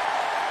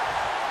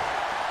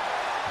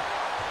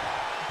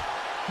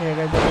 Here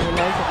guys, a very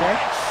nice attack.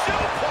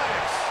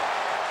 Suplex.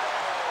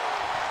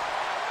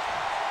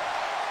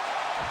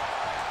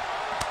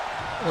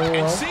 Oh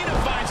And wow. Cena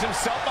finds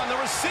himself on the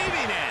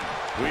receiving end.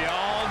 We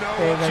all know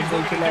Here what guys, she's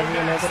looking Cena to do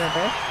having next. another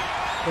attack.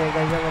 Here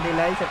guys, a very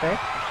nice attack.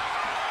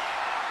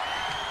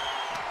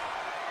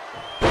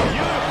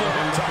 Beautiful hip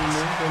Wonderful toss.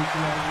 move,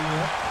 Cena having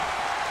here.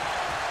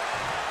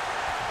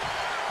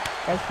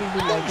 Guys, please do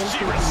like and She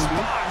share the video.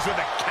 responds with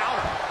a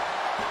counter.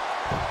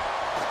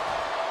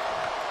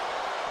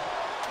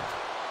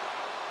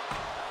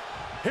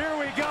 Here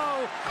we go,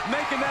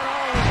 making that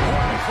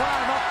all-important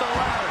climb up the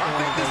ladder. I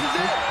think this is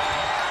it.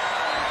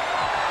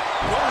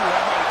 Oh,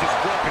 that might have just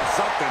broken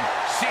something.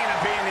 Cena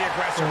being the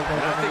aggressor. And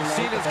I think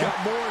Cena's got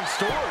more in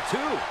store,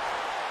 too.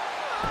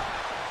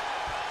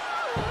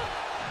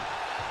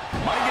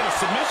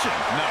 submission?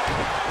 No.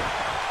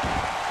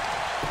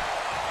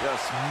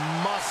 Just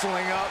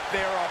muscling up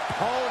their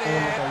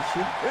opponent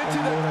into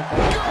the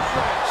good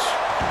wrench.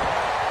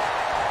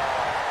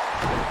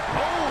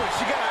 Oh,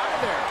 she got out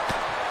of there.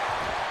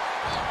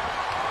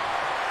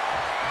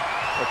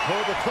 The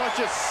cobra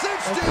clutches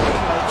cinched in.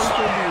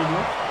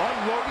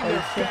 Unloading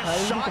their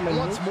best shot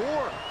once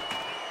more.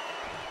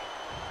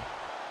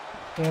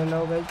 And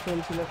now guys,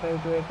 Cena trying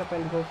to wake up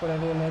and go for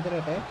another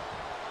attack.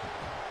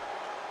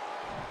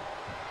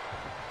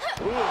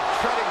 Ooh,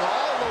 treading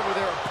all over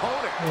their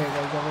opponent. Hey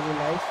guys, a very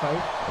nice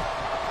fight.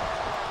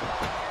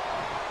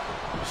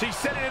 She's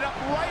setting it up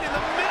right in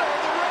the middle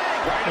of the ring.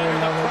 Right And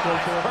now into the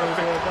guys, Cena trying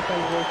to wake up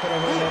and go for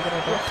another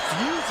attack.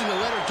 Refusing to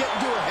let her get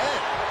into her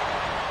head.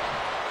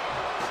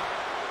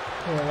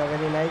 Hey, a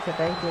very nice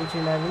attack,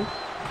 Cena.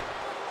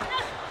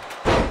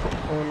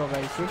 Oh no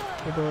guys, it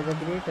was a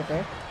great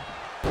attack.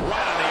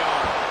 right on the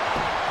arm.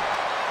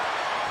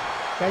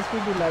 Guys,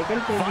 please do like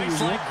and share the video.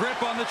 Vice-like grip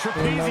on the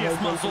trapezius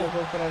muscle.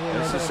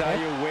 This is how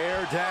you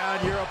wear down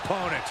your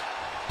opponent.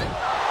 Yeah,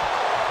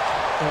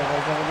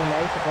 guys, a very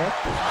nice attack.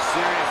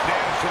 Serious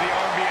damage to the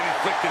arm being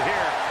inflicted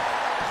here.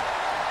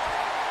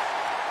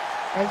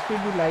 Guys,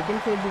 please do like and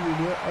share the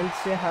video and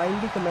say hi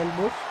in the comment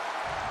box.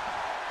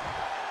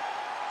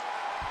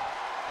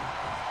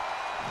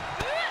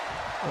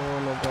 Oh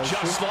no guys,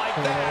 Just like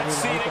that,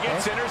 Cena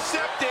gets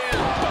intercepted.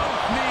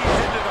 Both knees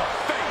into the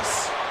face.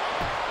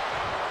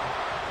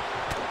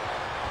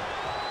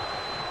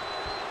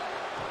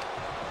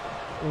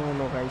 Oh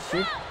no guys,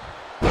 shit.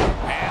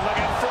 And look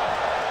at front.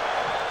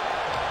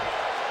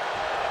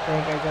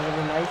 Yeah guys, a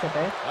very nice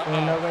attack.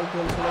 And now guys,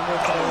 Cena go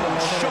for a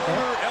nice Shoulder,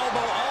 attack.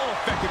 elbow, all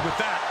affected with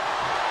that.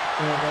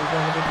 Yeah guys, a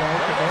very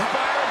nice attack.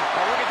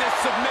 Oh, look at this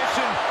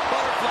submission.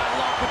 Butterfly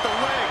lock with the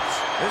legs.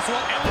 This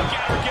one, and look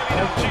at her giving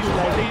up. She's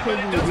ready, but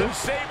it doesn't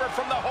save her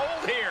from the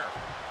hold here.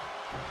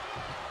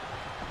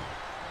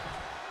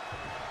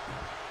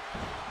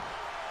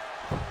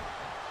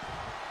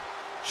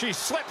 She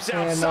slips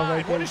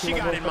outside. What has she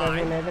got in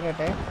mind? Another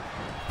attack.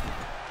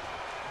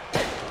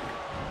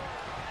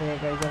 Yeah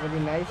guys, a very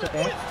nice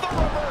attack. With the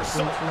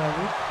reversal.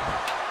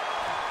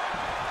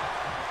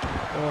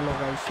 Oh no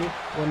guys, shit.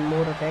 One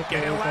more attack.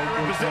 Getting a ladder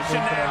in position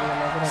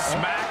now.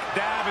 Smack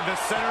dab in the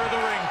center of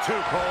the ring,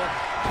 too, Cole.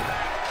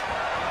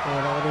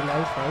 Yeah, a very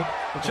nice fight.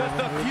 Just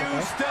a few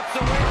steps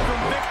away from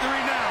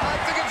victory now. I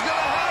think it's going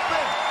to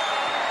happen.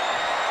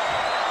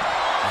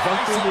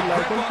 Vice-like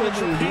grip on the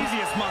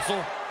trapezius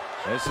muscle.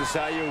 This is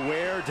how you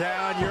wear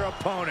down your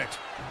opponent.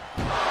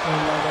 And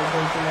now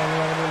guys, Cena a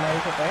very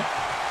nice attack.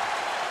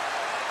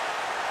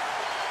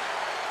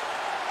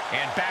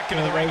 And back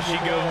into the ring she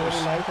goes. A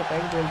very nice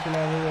attack,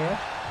 Cena here.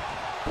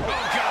 Oh,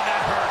 God,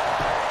 that hurt.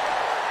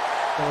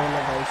 Oh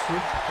no guys,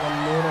 shit. One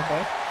more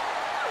attack.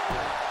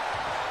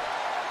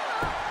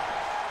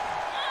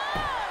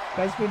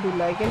 Guys, we do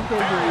like and share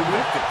the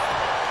video.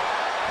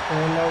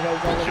 And now guys,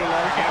 a very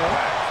nice attack.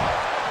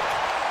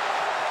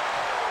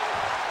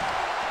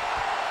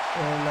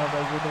 And now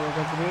guys, it was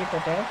a great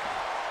attack.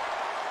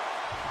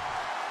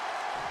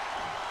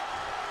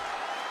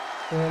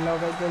 And now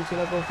guys,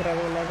 Cena go for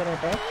another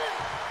attack.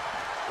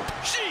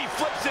 She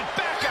flips it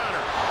back on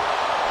her.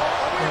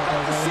 Yeah,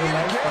 guys, a very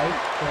nice fight.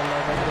 And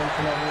now guys,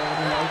 Cena a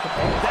very nice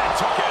attack. That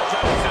took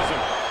athleticism.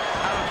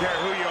 I don't care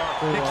who you are.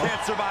 You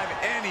can't survive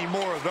any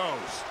more of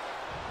those.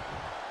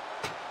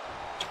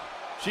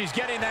 She's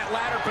getting that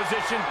ladder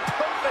position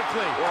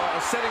perfectly.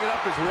 Well, setting it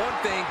up is one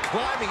thing.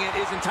 Climbing it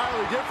is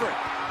entirely different.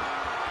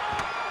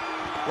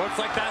 Looks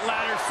like that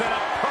ladder set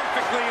up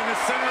perfectly in the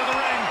center of the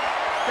ring.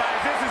 Guys,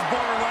 this is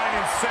borderline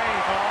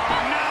insane. Oh,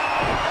 no!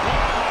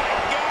 Oh, my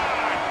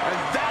God! And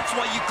that's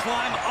why you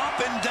climb up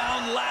and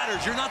down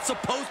ladders. You're not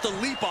supposed to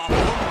leap off of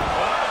them.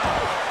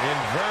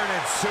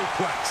 Inverted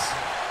suplex.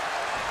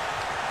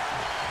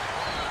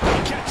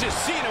 Catches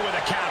Cena with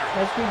a counter.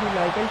 Guys, please do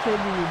like and share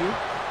the video.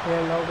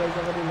 And now guys,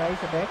 a very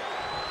nice attack.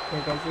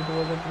 Yeah, guys, it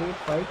was a great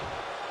fight.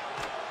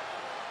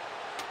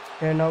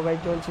 And now guys,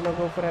 Cena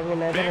go for having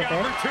another Big attack.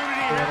 opportunity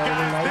Yeah, here, a very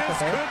guys. nice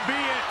This attack. could be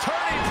it.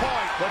 Turning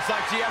point. Looks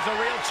like she has a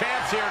real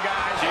chance here,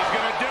 guys. She's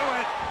going to do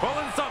it.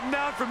 Pulling something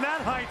down from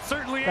that height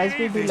certainly Guys,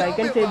 ain't please do easy. like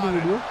and share the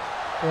video.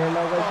 And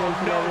now guys, Cena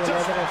having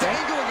Just another attack.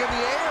 dangling in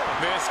the air.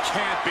 This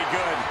can't be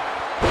good.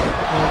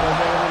 And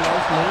guys, a very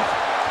nice move.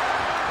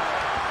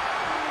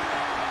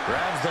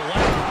 Grabs the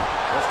leg.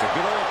 Just a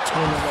good old And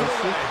toss to guys, the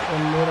shit. leg.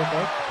 One more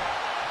attack.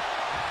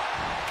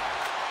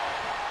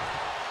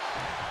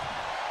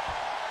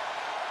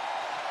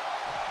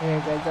 Yeah,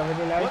 guys, a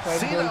very nice What's fight,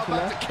 Cena Cena.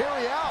 about to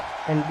carry out?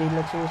 And the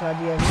Laxmi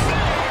Shahaji again.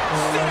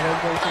 And now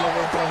guys, Cena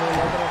go for having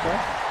another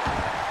attack.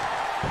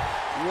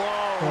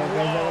 Whoa, Yeah,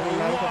 guys, a very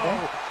nice whoa, attack.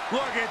 whoa.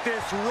 Look at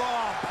this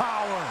raw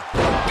power.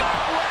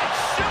 Gut-wrench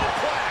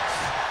suplex.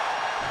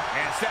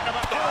 And setting him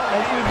up to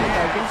Guys, please do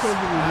like and share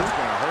the video. That's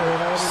gonna hurt. And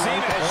a very nice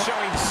Cena is attack.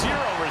 showing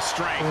zero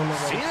restraint. Oh, no,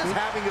 guys, Cena's shit.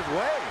 having his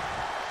way.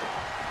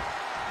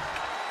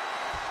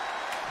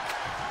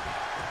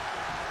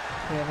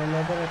 Yeah,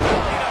 another attack.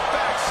 In a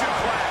back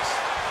suplex.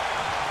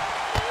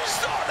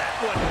 Saw that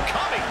one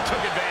coming.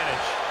 Took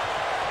advantage.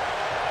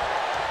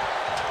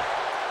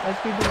 Guys,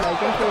 please do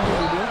like and share the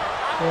video.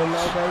 And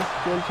now guys,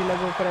 John Cena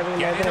go for having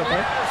another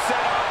attack.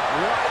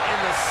 Right in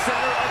the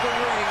center of the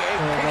ring.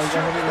 A picture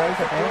of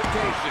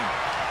rotation.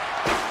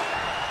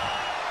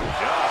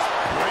 Just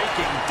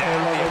breaking down.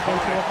 And now guys, John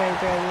Cena trying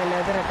to having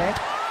another attack.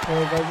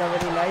 And guys, a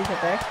very nice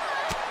attack.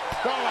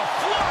 Oh, a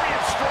flurry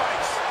of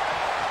strikes.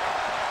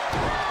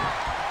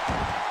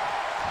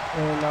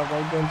 And now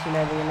guys, John Cena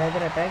having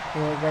another attack.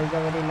 And guys, a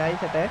very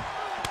nice attack.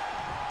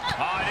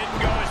 Oh, it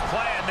didn't go as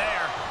planned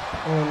there.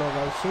 Oh no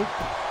guys, shit.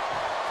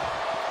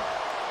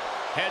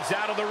 Heads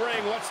out of the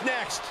ring. What's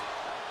next?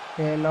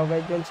 And now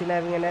guys, John Cena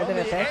having another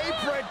attack.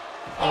 Apron.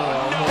 Oh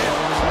no.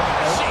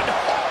 Machine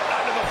hard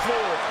onto the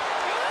floor.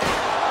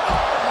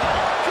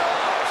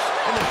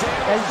 And the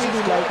Guys, please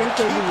do like and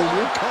share the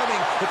video.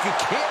 coming if you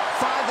can't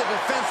find the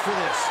defense for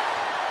this.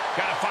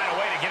 Gotta find a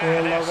way to get out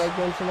And of now this. guys,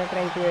 John Cena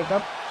trying to wake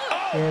up.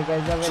 Oh, And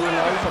guys, a very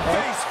nice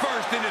attack. Face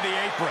first into the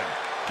apron.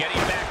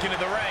 getting back into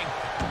the ring.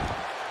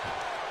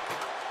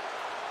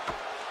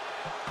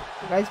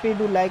 Guys, please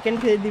do like and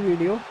share the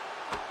video.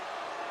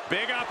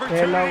 Big opportunity.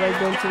 And now guys,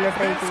 John Cena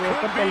trying to wake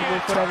up and go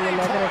for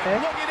another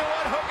attack. Looking to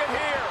unhook it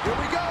here. Here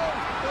we go.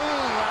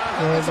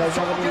 And guys,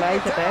 a very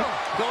nice attack.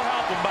 Go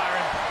help him,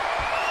 Byron.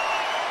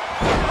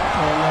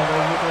 And now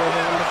guys, it was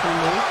a wonderful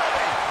move.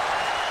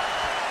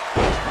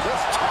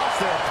 Just toss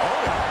their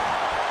opponent.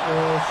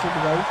 Oh shit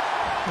guys.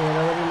 And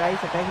a very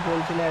nice attack,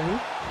 John Cena having.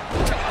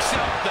 Takes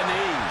out the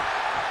knee.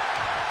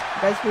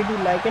 Guys, please do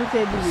like and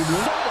share the video.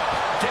 So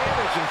much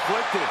damage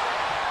inflicted.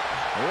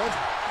 What?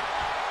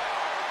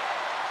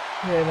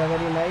 Here a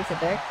very nice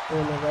attack.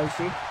 Oh no guys,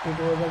 shit. It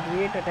was a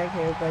great attack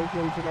here guys,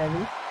 John Cena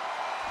having.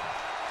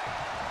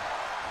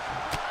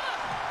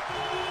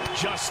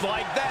 Just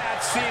like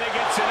that, Cena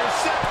gets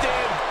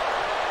intercepted.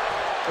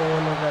 Oh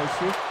no guys,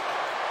 shit.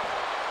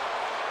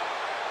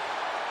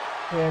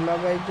 Here now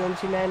guys, John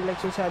Cena and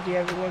Laxmi Shahaji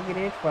having a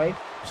great fight.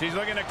 She's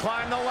looking to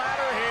climb the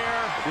ladder here.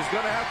 She's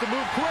going to have to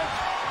move quick.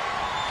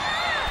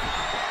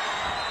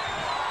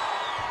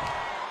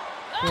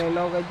 Here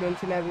now guys, John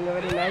Cena having a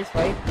very nice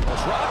fight.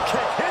 Drop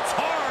kick hits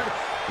hard.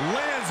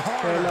 Lands Here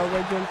hard. now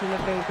guys, John Cena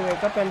trying to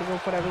wake up and go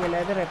for having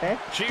another attack.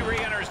 She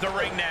re-enters the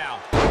ring now.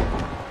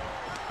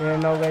 Here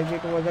now guys,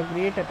 it was a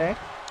great attack.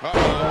 Uh-oh.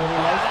 A very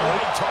nice fight.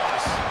 Leg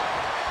toss.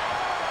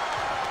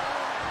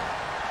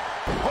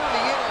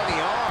 Holding in on the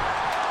arm.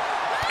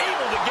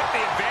 Able to get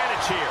the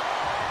advantage here.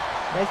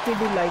 Guys, please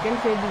do like and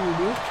share the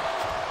video.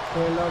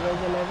 Here now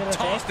guys, another attack.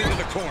 Tossed into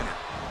the corner.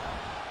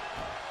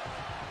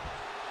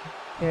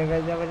 Here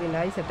guys, a very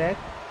nice attack.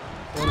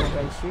 Oh no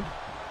guys, shit.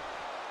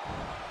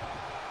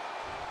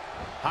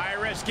 High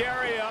risk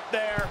area up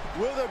there.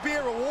 Will there be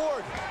a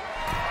reward?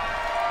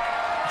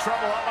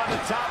 Trouble up on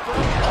the top rope.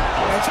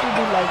 Guys, please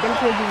do like and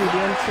share the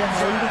video and say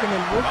hi in the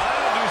comment box.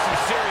 That'll do some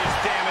serious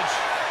damage.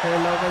 Here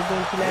now guys,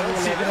 John Cena having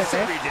see another this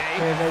attack. every day.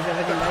 Here guys, a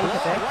very nice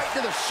attack. Right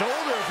to the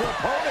shoulder of her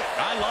opponent.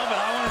 I love it.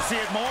 I want to see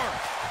it more.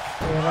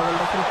 Here a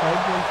wonderful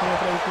fight, John Cena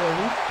trying to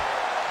win.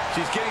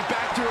 She's getting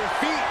back to her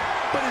feet,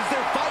 but is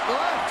there fight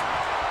left?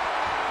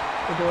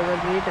 It was a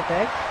great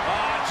attack.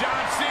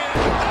 John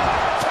Cena.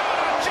 Total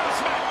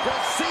adjustment.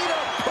 Does Cena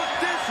put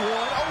this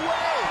one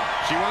away?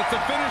 She wants to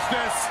finish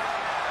this.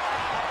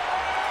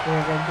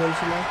 Here guys, John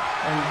Cena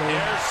and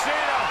Here's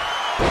Cena.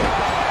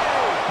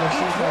 Laxmi Each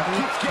one Shahaji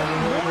keeps getting having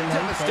a more very nice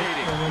fight.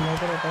 devastating. Here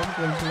another attack,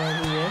 John Cena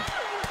having here.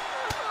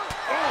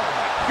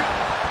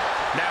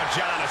 Now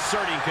John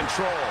asserting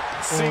control.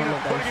 Cena no,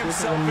 putting guys,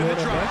 himself one in the more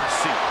driver's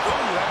attack. seat. Oh,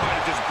 that might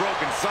have just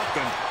broken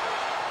something.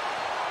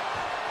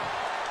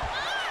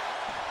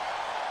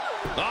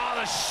 Oh,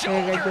 the Here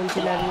shoulder guys, John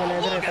Cena having claw.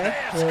 another Look at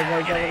attack. this. Here guys, a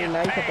Agony very and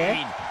nice attack.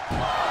 pain.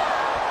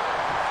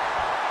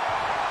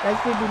 Guys,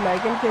 please do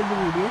like and share the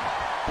video.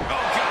 Oh,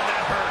 God,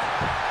 that hurt.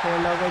 Here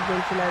now guys,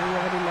 John Cena having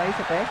a very nice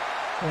attack.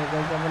 Here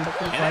guys, a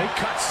wonderful And fight. that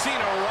cuts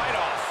Cena right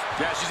off.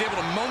 Yeah, she's able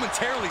to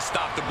momentarily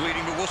stop the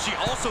bleeding, but will she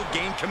also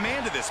gain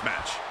command of this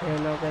match? Here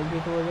now guys,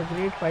 it was a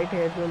great fight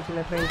here, John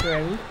Cena trying to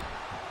end.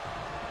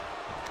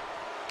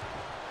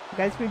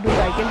 Guys, please do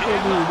like and share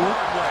the video.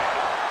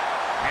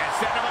 And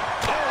set him up.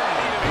 Oh,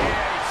 knee to the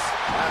ace.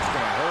 That's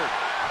going to hurt.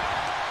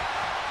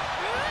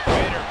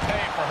 Made her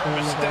pay for her Here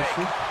now guys, mistake.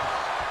 see.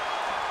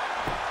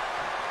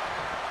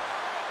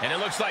 And it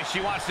looks like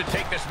she wants to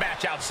take this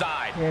match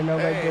outside. Here now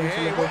guys, John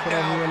Cena go for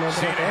having another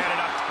Cena attack.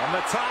 headed up on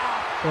the top.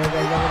 Here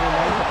guys, a very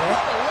nice attack.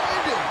 What a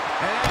landing.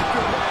 And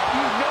after that,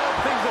 you know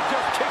things have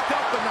just kicked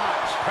up a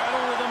notch.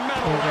 Pedal to the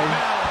metal Here right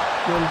guys,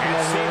 now. John Cena And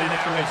having Cena a now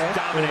wonderful is attack.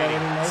 Here a very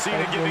dominating. nice Cena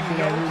fight, John giving Cena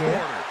no having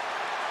here. quarter.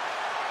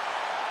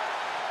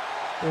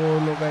 Oh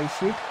no guys,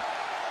 shit.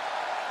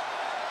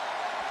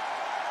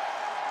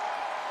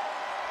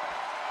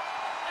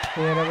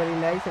 Here a very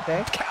nice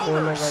attack. Oh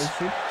no guys,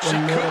 shit. She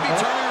One more could be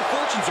attack. turning her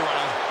fortunes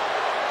around.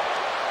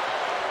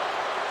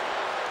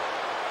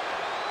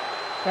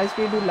 Guys,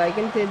 please do like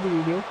and share the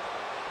video.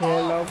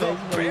 Here now the guys, one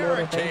more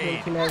attack,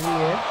 barricade. John Cena having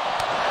here.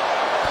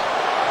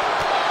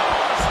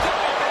 Still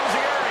up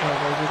Enziguri. Here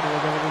guys, it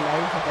was a very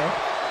nice attack.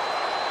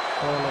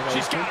 Oh no guys,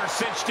 She's got shit. her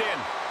cinched in.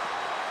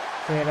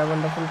 Here a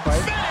wonderful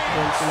fight.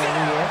 John Cena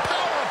having here.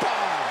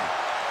 Powerbomb.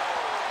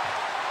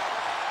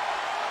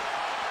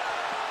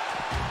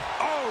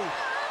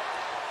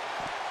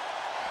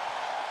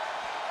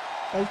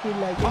 Guys, feel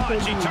like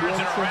it. She turns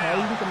it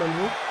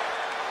around.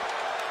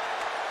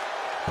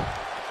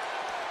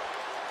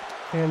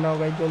 And now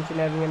guys, John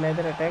Cena having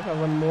another attack,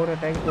 one more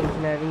attack John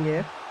Cena having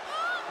here.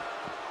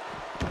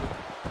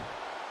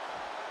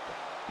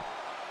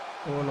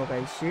 Oh no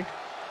guys, shit.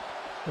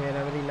 Here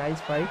a very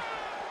nice fight.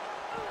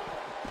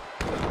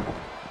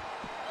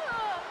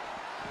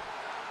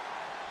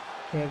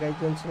 Here guys,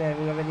 John Cena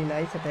having a very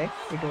nice attack.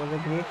 It was a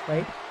great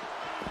fight.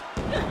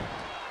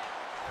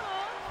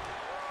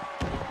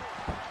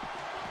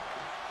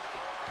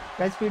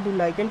 Guys, please do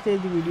like and share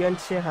the video and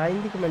say hi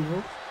in the comment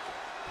box.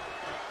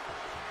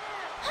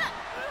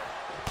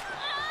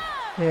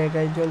 Here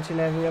guys, John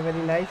Cena having a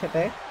very nice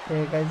attack.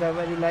 Here guys, a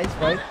very nice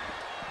fight.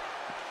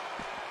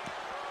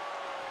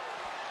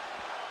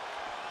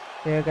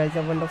 Here guys,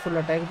 a wonderful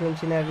attack John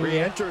Cena having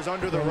here. Re-enters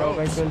under the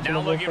ropes.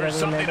 Now looking for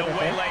something to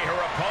waylay her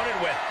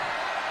opponent with.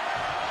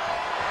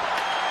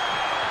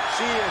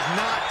 She is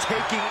not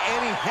taking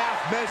any half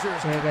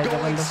measures. Here guys, a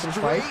going wonderful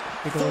straight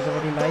fight. It was a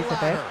very nice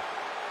attack.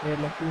 Here,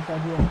 Laxmi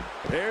Shahaji.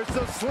 There's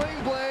the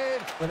sling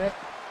blade. Correct.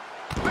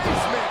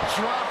 Basement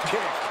drop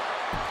kick.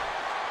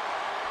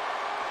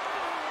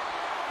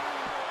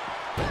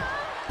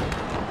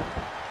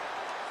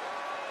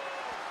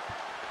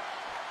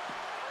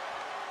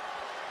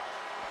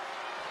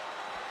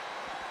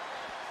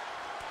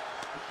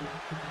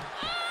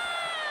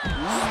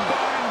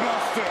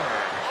 Spinebuster.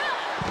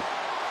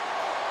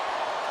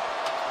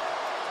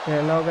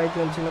 Here now guys,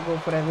 John Cena go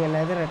for having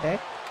another attack.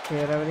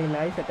 Here a very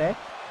nice attack.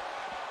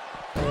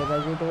 Here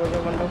guys, it was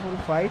a wonderful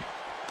fight.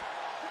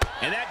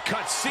 And that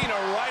cuts Cena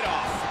right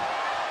off.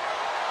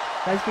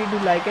 Guys, please do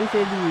like and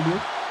share the video.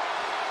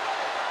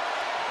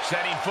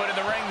 Setting foot in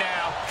the ring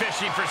now,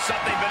 fishing for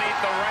something beneath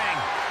the ring.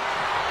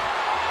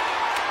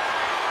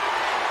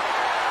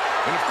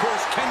 And of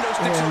course, kendo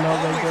sticks Here are now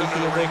guys, always John under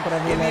Cena the go ring for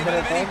having in the another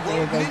event of any attack. Here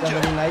rogue guys, a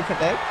very ninja. nice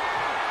attack.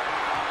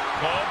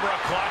 Cobra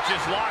clutch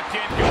is locked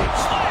in. Good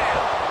slam.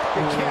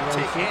 You can't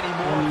take any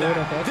more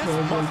of that. This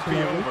must be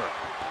over.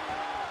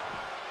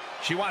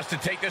 She wants to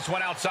take this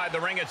one outside the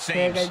ring, it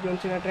Here seems. guys, John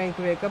Cena trying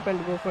to wake up and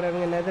go for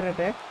having another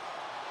attack.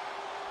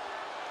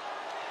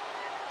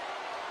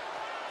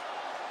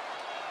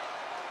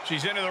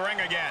 She's into the ring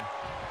again.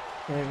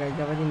 Here guys,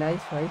 a very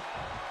nice fight.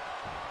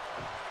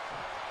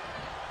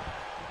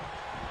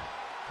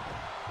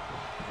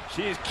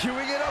 She is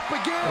queuing it up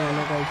again. Here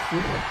now guys, see.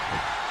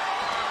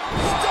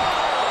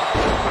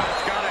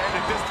 That's got to end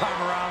it this time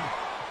around.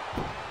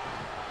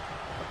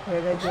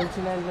 Here guys, John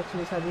Cena and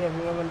Laxmi Shahaji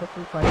having a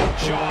wonderful fight.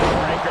 Here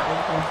Jawbreaker.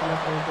 guys, John Cena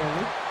fight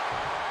early.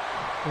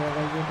 Here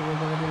guys, it was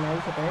a very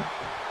nice attack.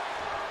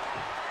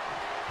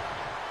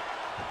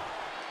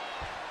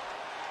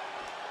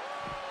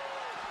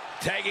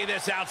 Tagging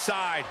this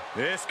outside.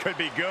 This could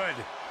be good.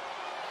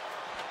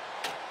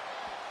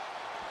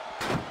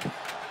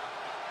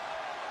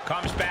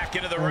 Comes back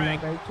into the Here ring.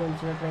 now guys, John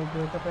Cena trying to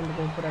wake up and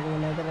go for having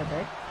another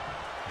attack.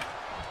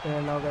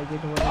 Here now guys,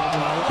 it was a very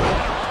nice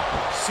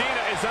attack.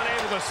 Cena is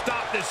unable to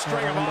stop this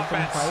string of Wonderful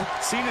offense.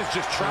 fight. Cena's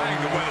just trying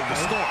to weather the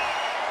storm.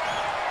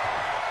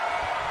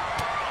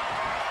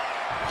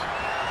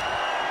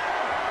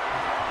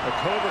 The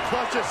Cobra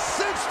clutch is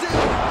cinched in.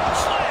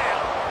 Slam.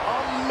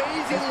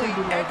 Amazingly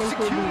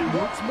executed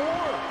once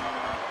more.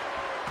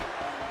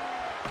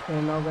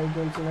 Here now guys,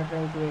 John Cena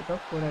trying to wake up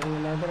for having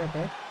another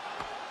attack.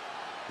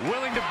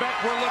 Willing to bet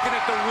we're looking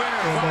at the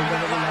winner Yeah, climbing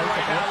they're that gonna ladder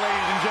like right it, now,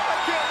 ladies and gentlemen.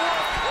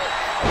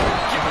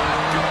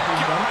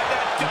 God,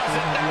 that does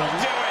it. That'll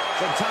do it.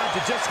 Sometimes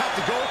you just have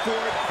to go for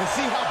it and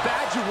see how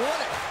bad you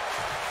want it.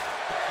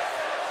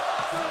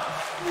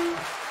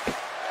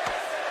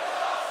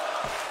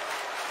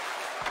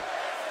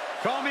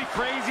 Call me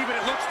crazy, but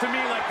it looks to me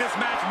like this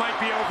match might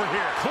be over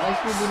here. Guys,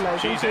 please do like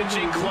and She's share the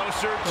inching video.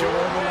 closer to Here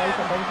her was a nice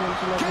win. attack John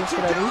Cena Can goes you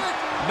for do having.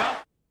 it?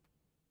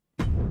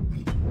 No.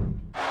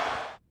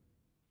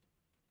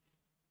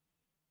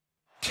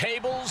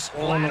 Tables,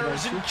 Oh, no, ladders,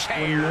 guys, and it's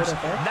chairs.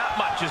 one more attack. Not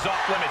much is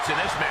off limits in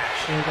this match.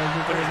 Here guys,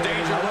 it was There's a very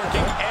danger nice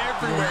lurking attack.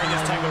 everywhere in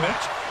this John type of Cena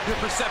match. Your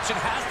perception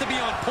has to be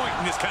on point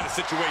in this kind of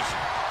situation.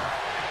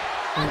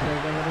 Here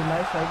guys, a very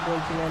nice fight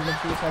John Cena and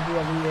Laxmi Shahaji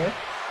having here.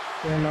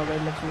 Here now guys,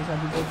 Laxmi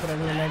Shahaji goes for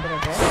having another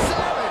attack.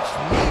 Savage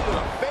knee to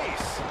the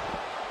face.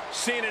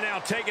 Cena now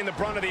taking the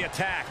brunt of the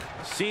attack.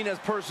 Cena's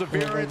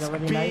perseverance Yeah,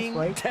 very nice being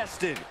fight.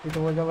 tested. It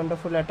was a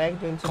wonderful attack.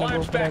 John Cena Climbs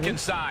goes for back having.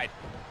 inside.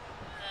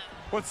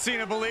 What's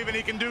Cena believing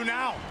he can do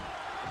now?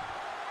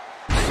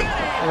 Oh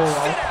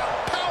wow.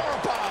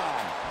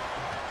 Powerbomb.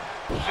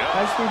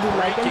 Guys, please do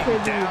like and share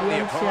the Breaking down video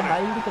the and say opponent. hi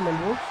in the comment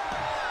box.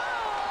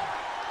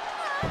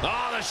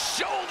 Oh, the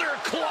shoulder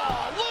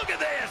claw. Look at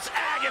this.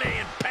 Agony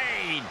and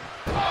pain.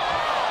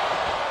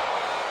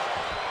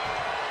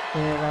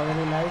 Here a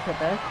very nice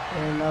attack.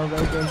 And now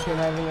guys, John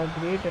Cena having a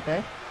great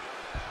attack.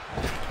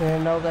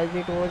 And now guys,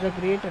 it was a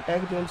great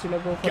attack. John Cena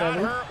go for Got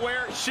having. her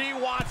where she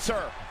wants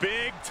her.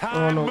 Big Oh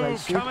time no move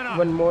guys, shit. coming up.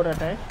 One more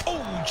attack.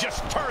 Oh,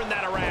 just turn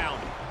that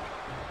around.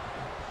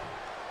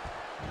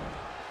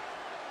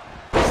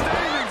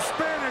 Standing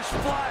Spanish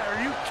fly.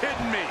 Are you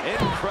kidding me?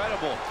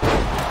 Incredible.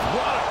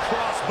 What a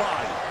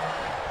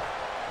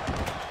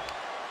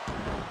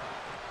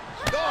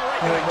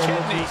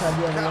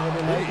Shahaji having a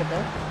very nice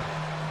attack.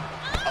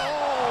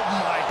 Oh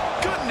my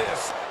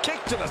goodness!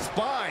 Kick to the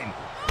spine.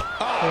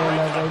 And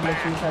now guys,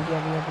 Laxmi Shahaji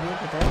having a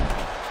great attack.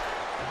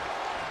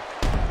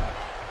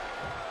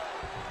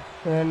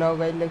 And now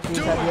guys, Laxmi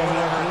Shahaji having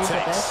a great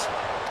attack.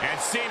 And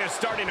Cena's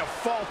starting to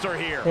falter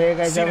here. Hey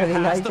guys, a Cena very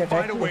has nice to attack.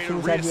 find a way to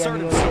Laxmi Shahaji reassert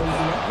having a himself.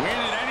 very Win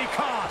at any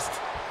cost.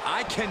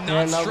 I cannot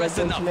And now stress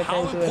guys, enough Cena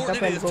how trying to wake important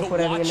up it and is go to for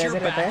having watch your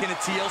another back attack. in a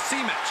TLC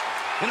match.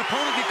 An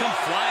opponent can come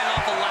flying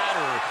off the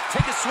ladder or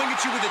take a swing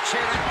at you with a chair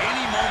at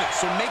any moment,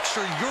 so make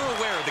sure you're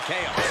aware of the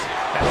chaos.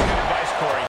 That's good advice, Corey.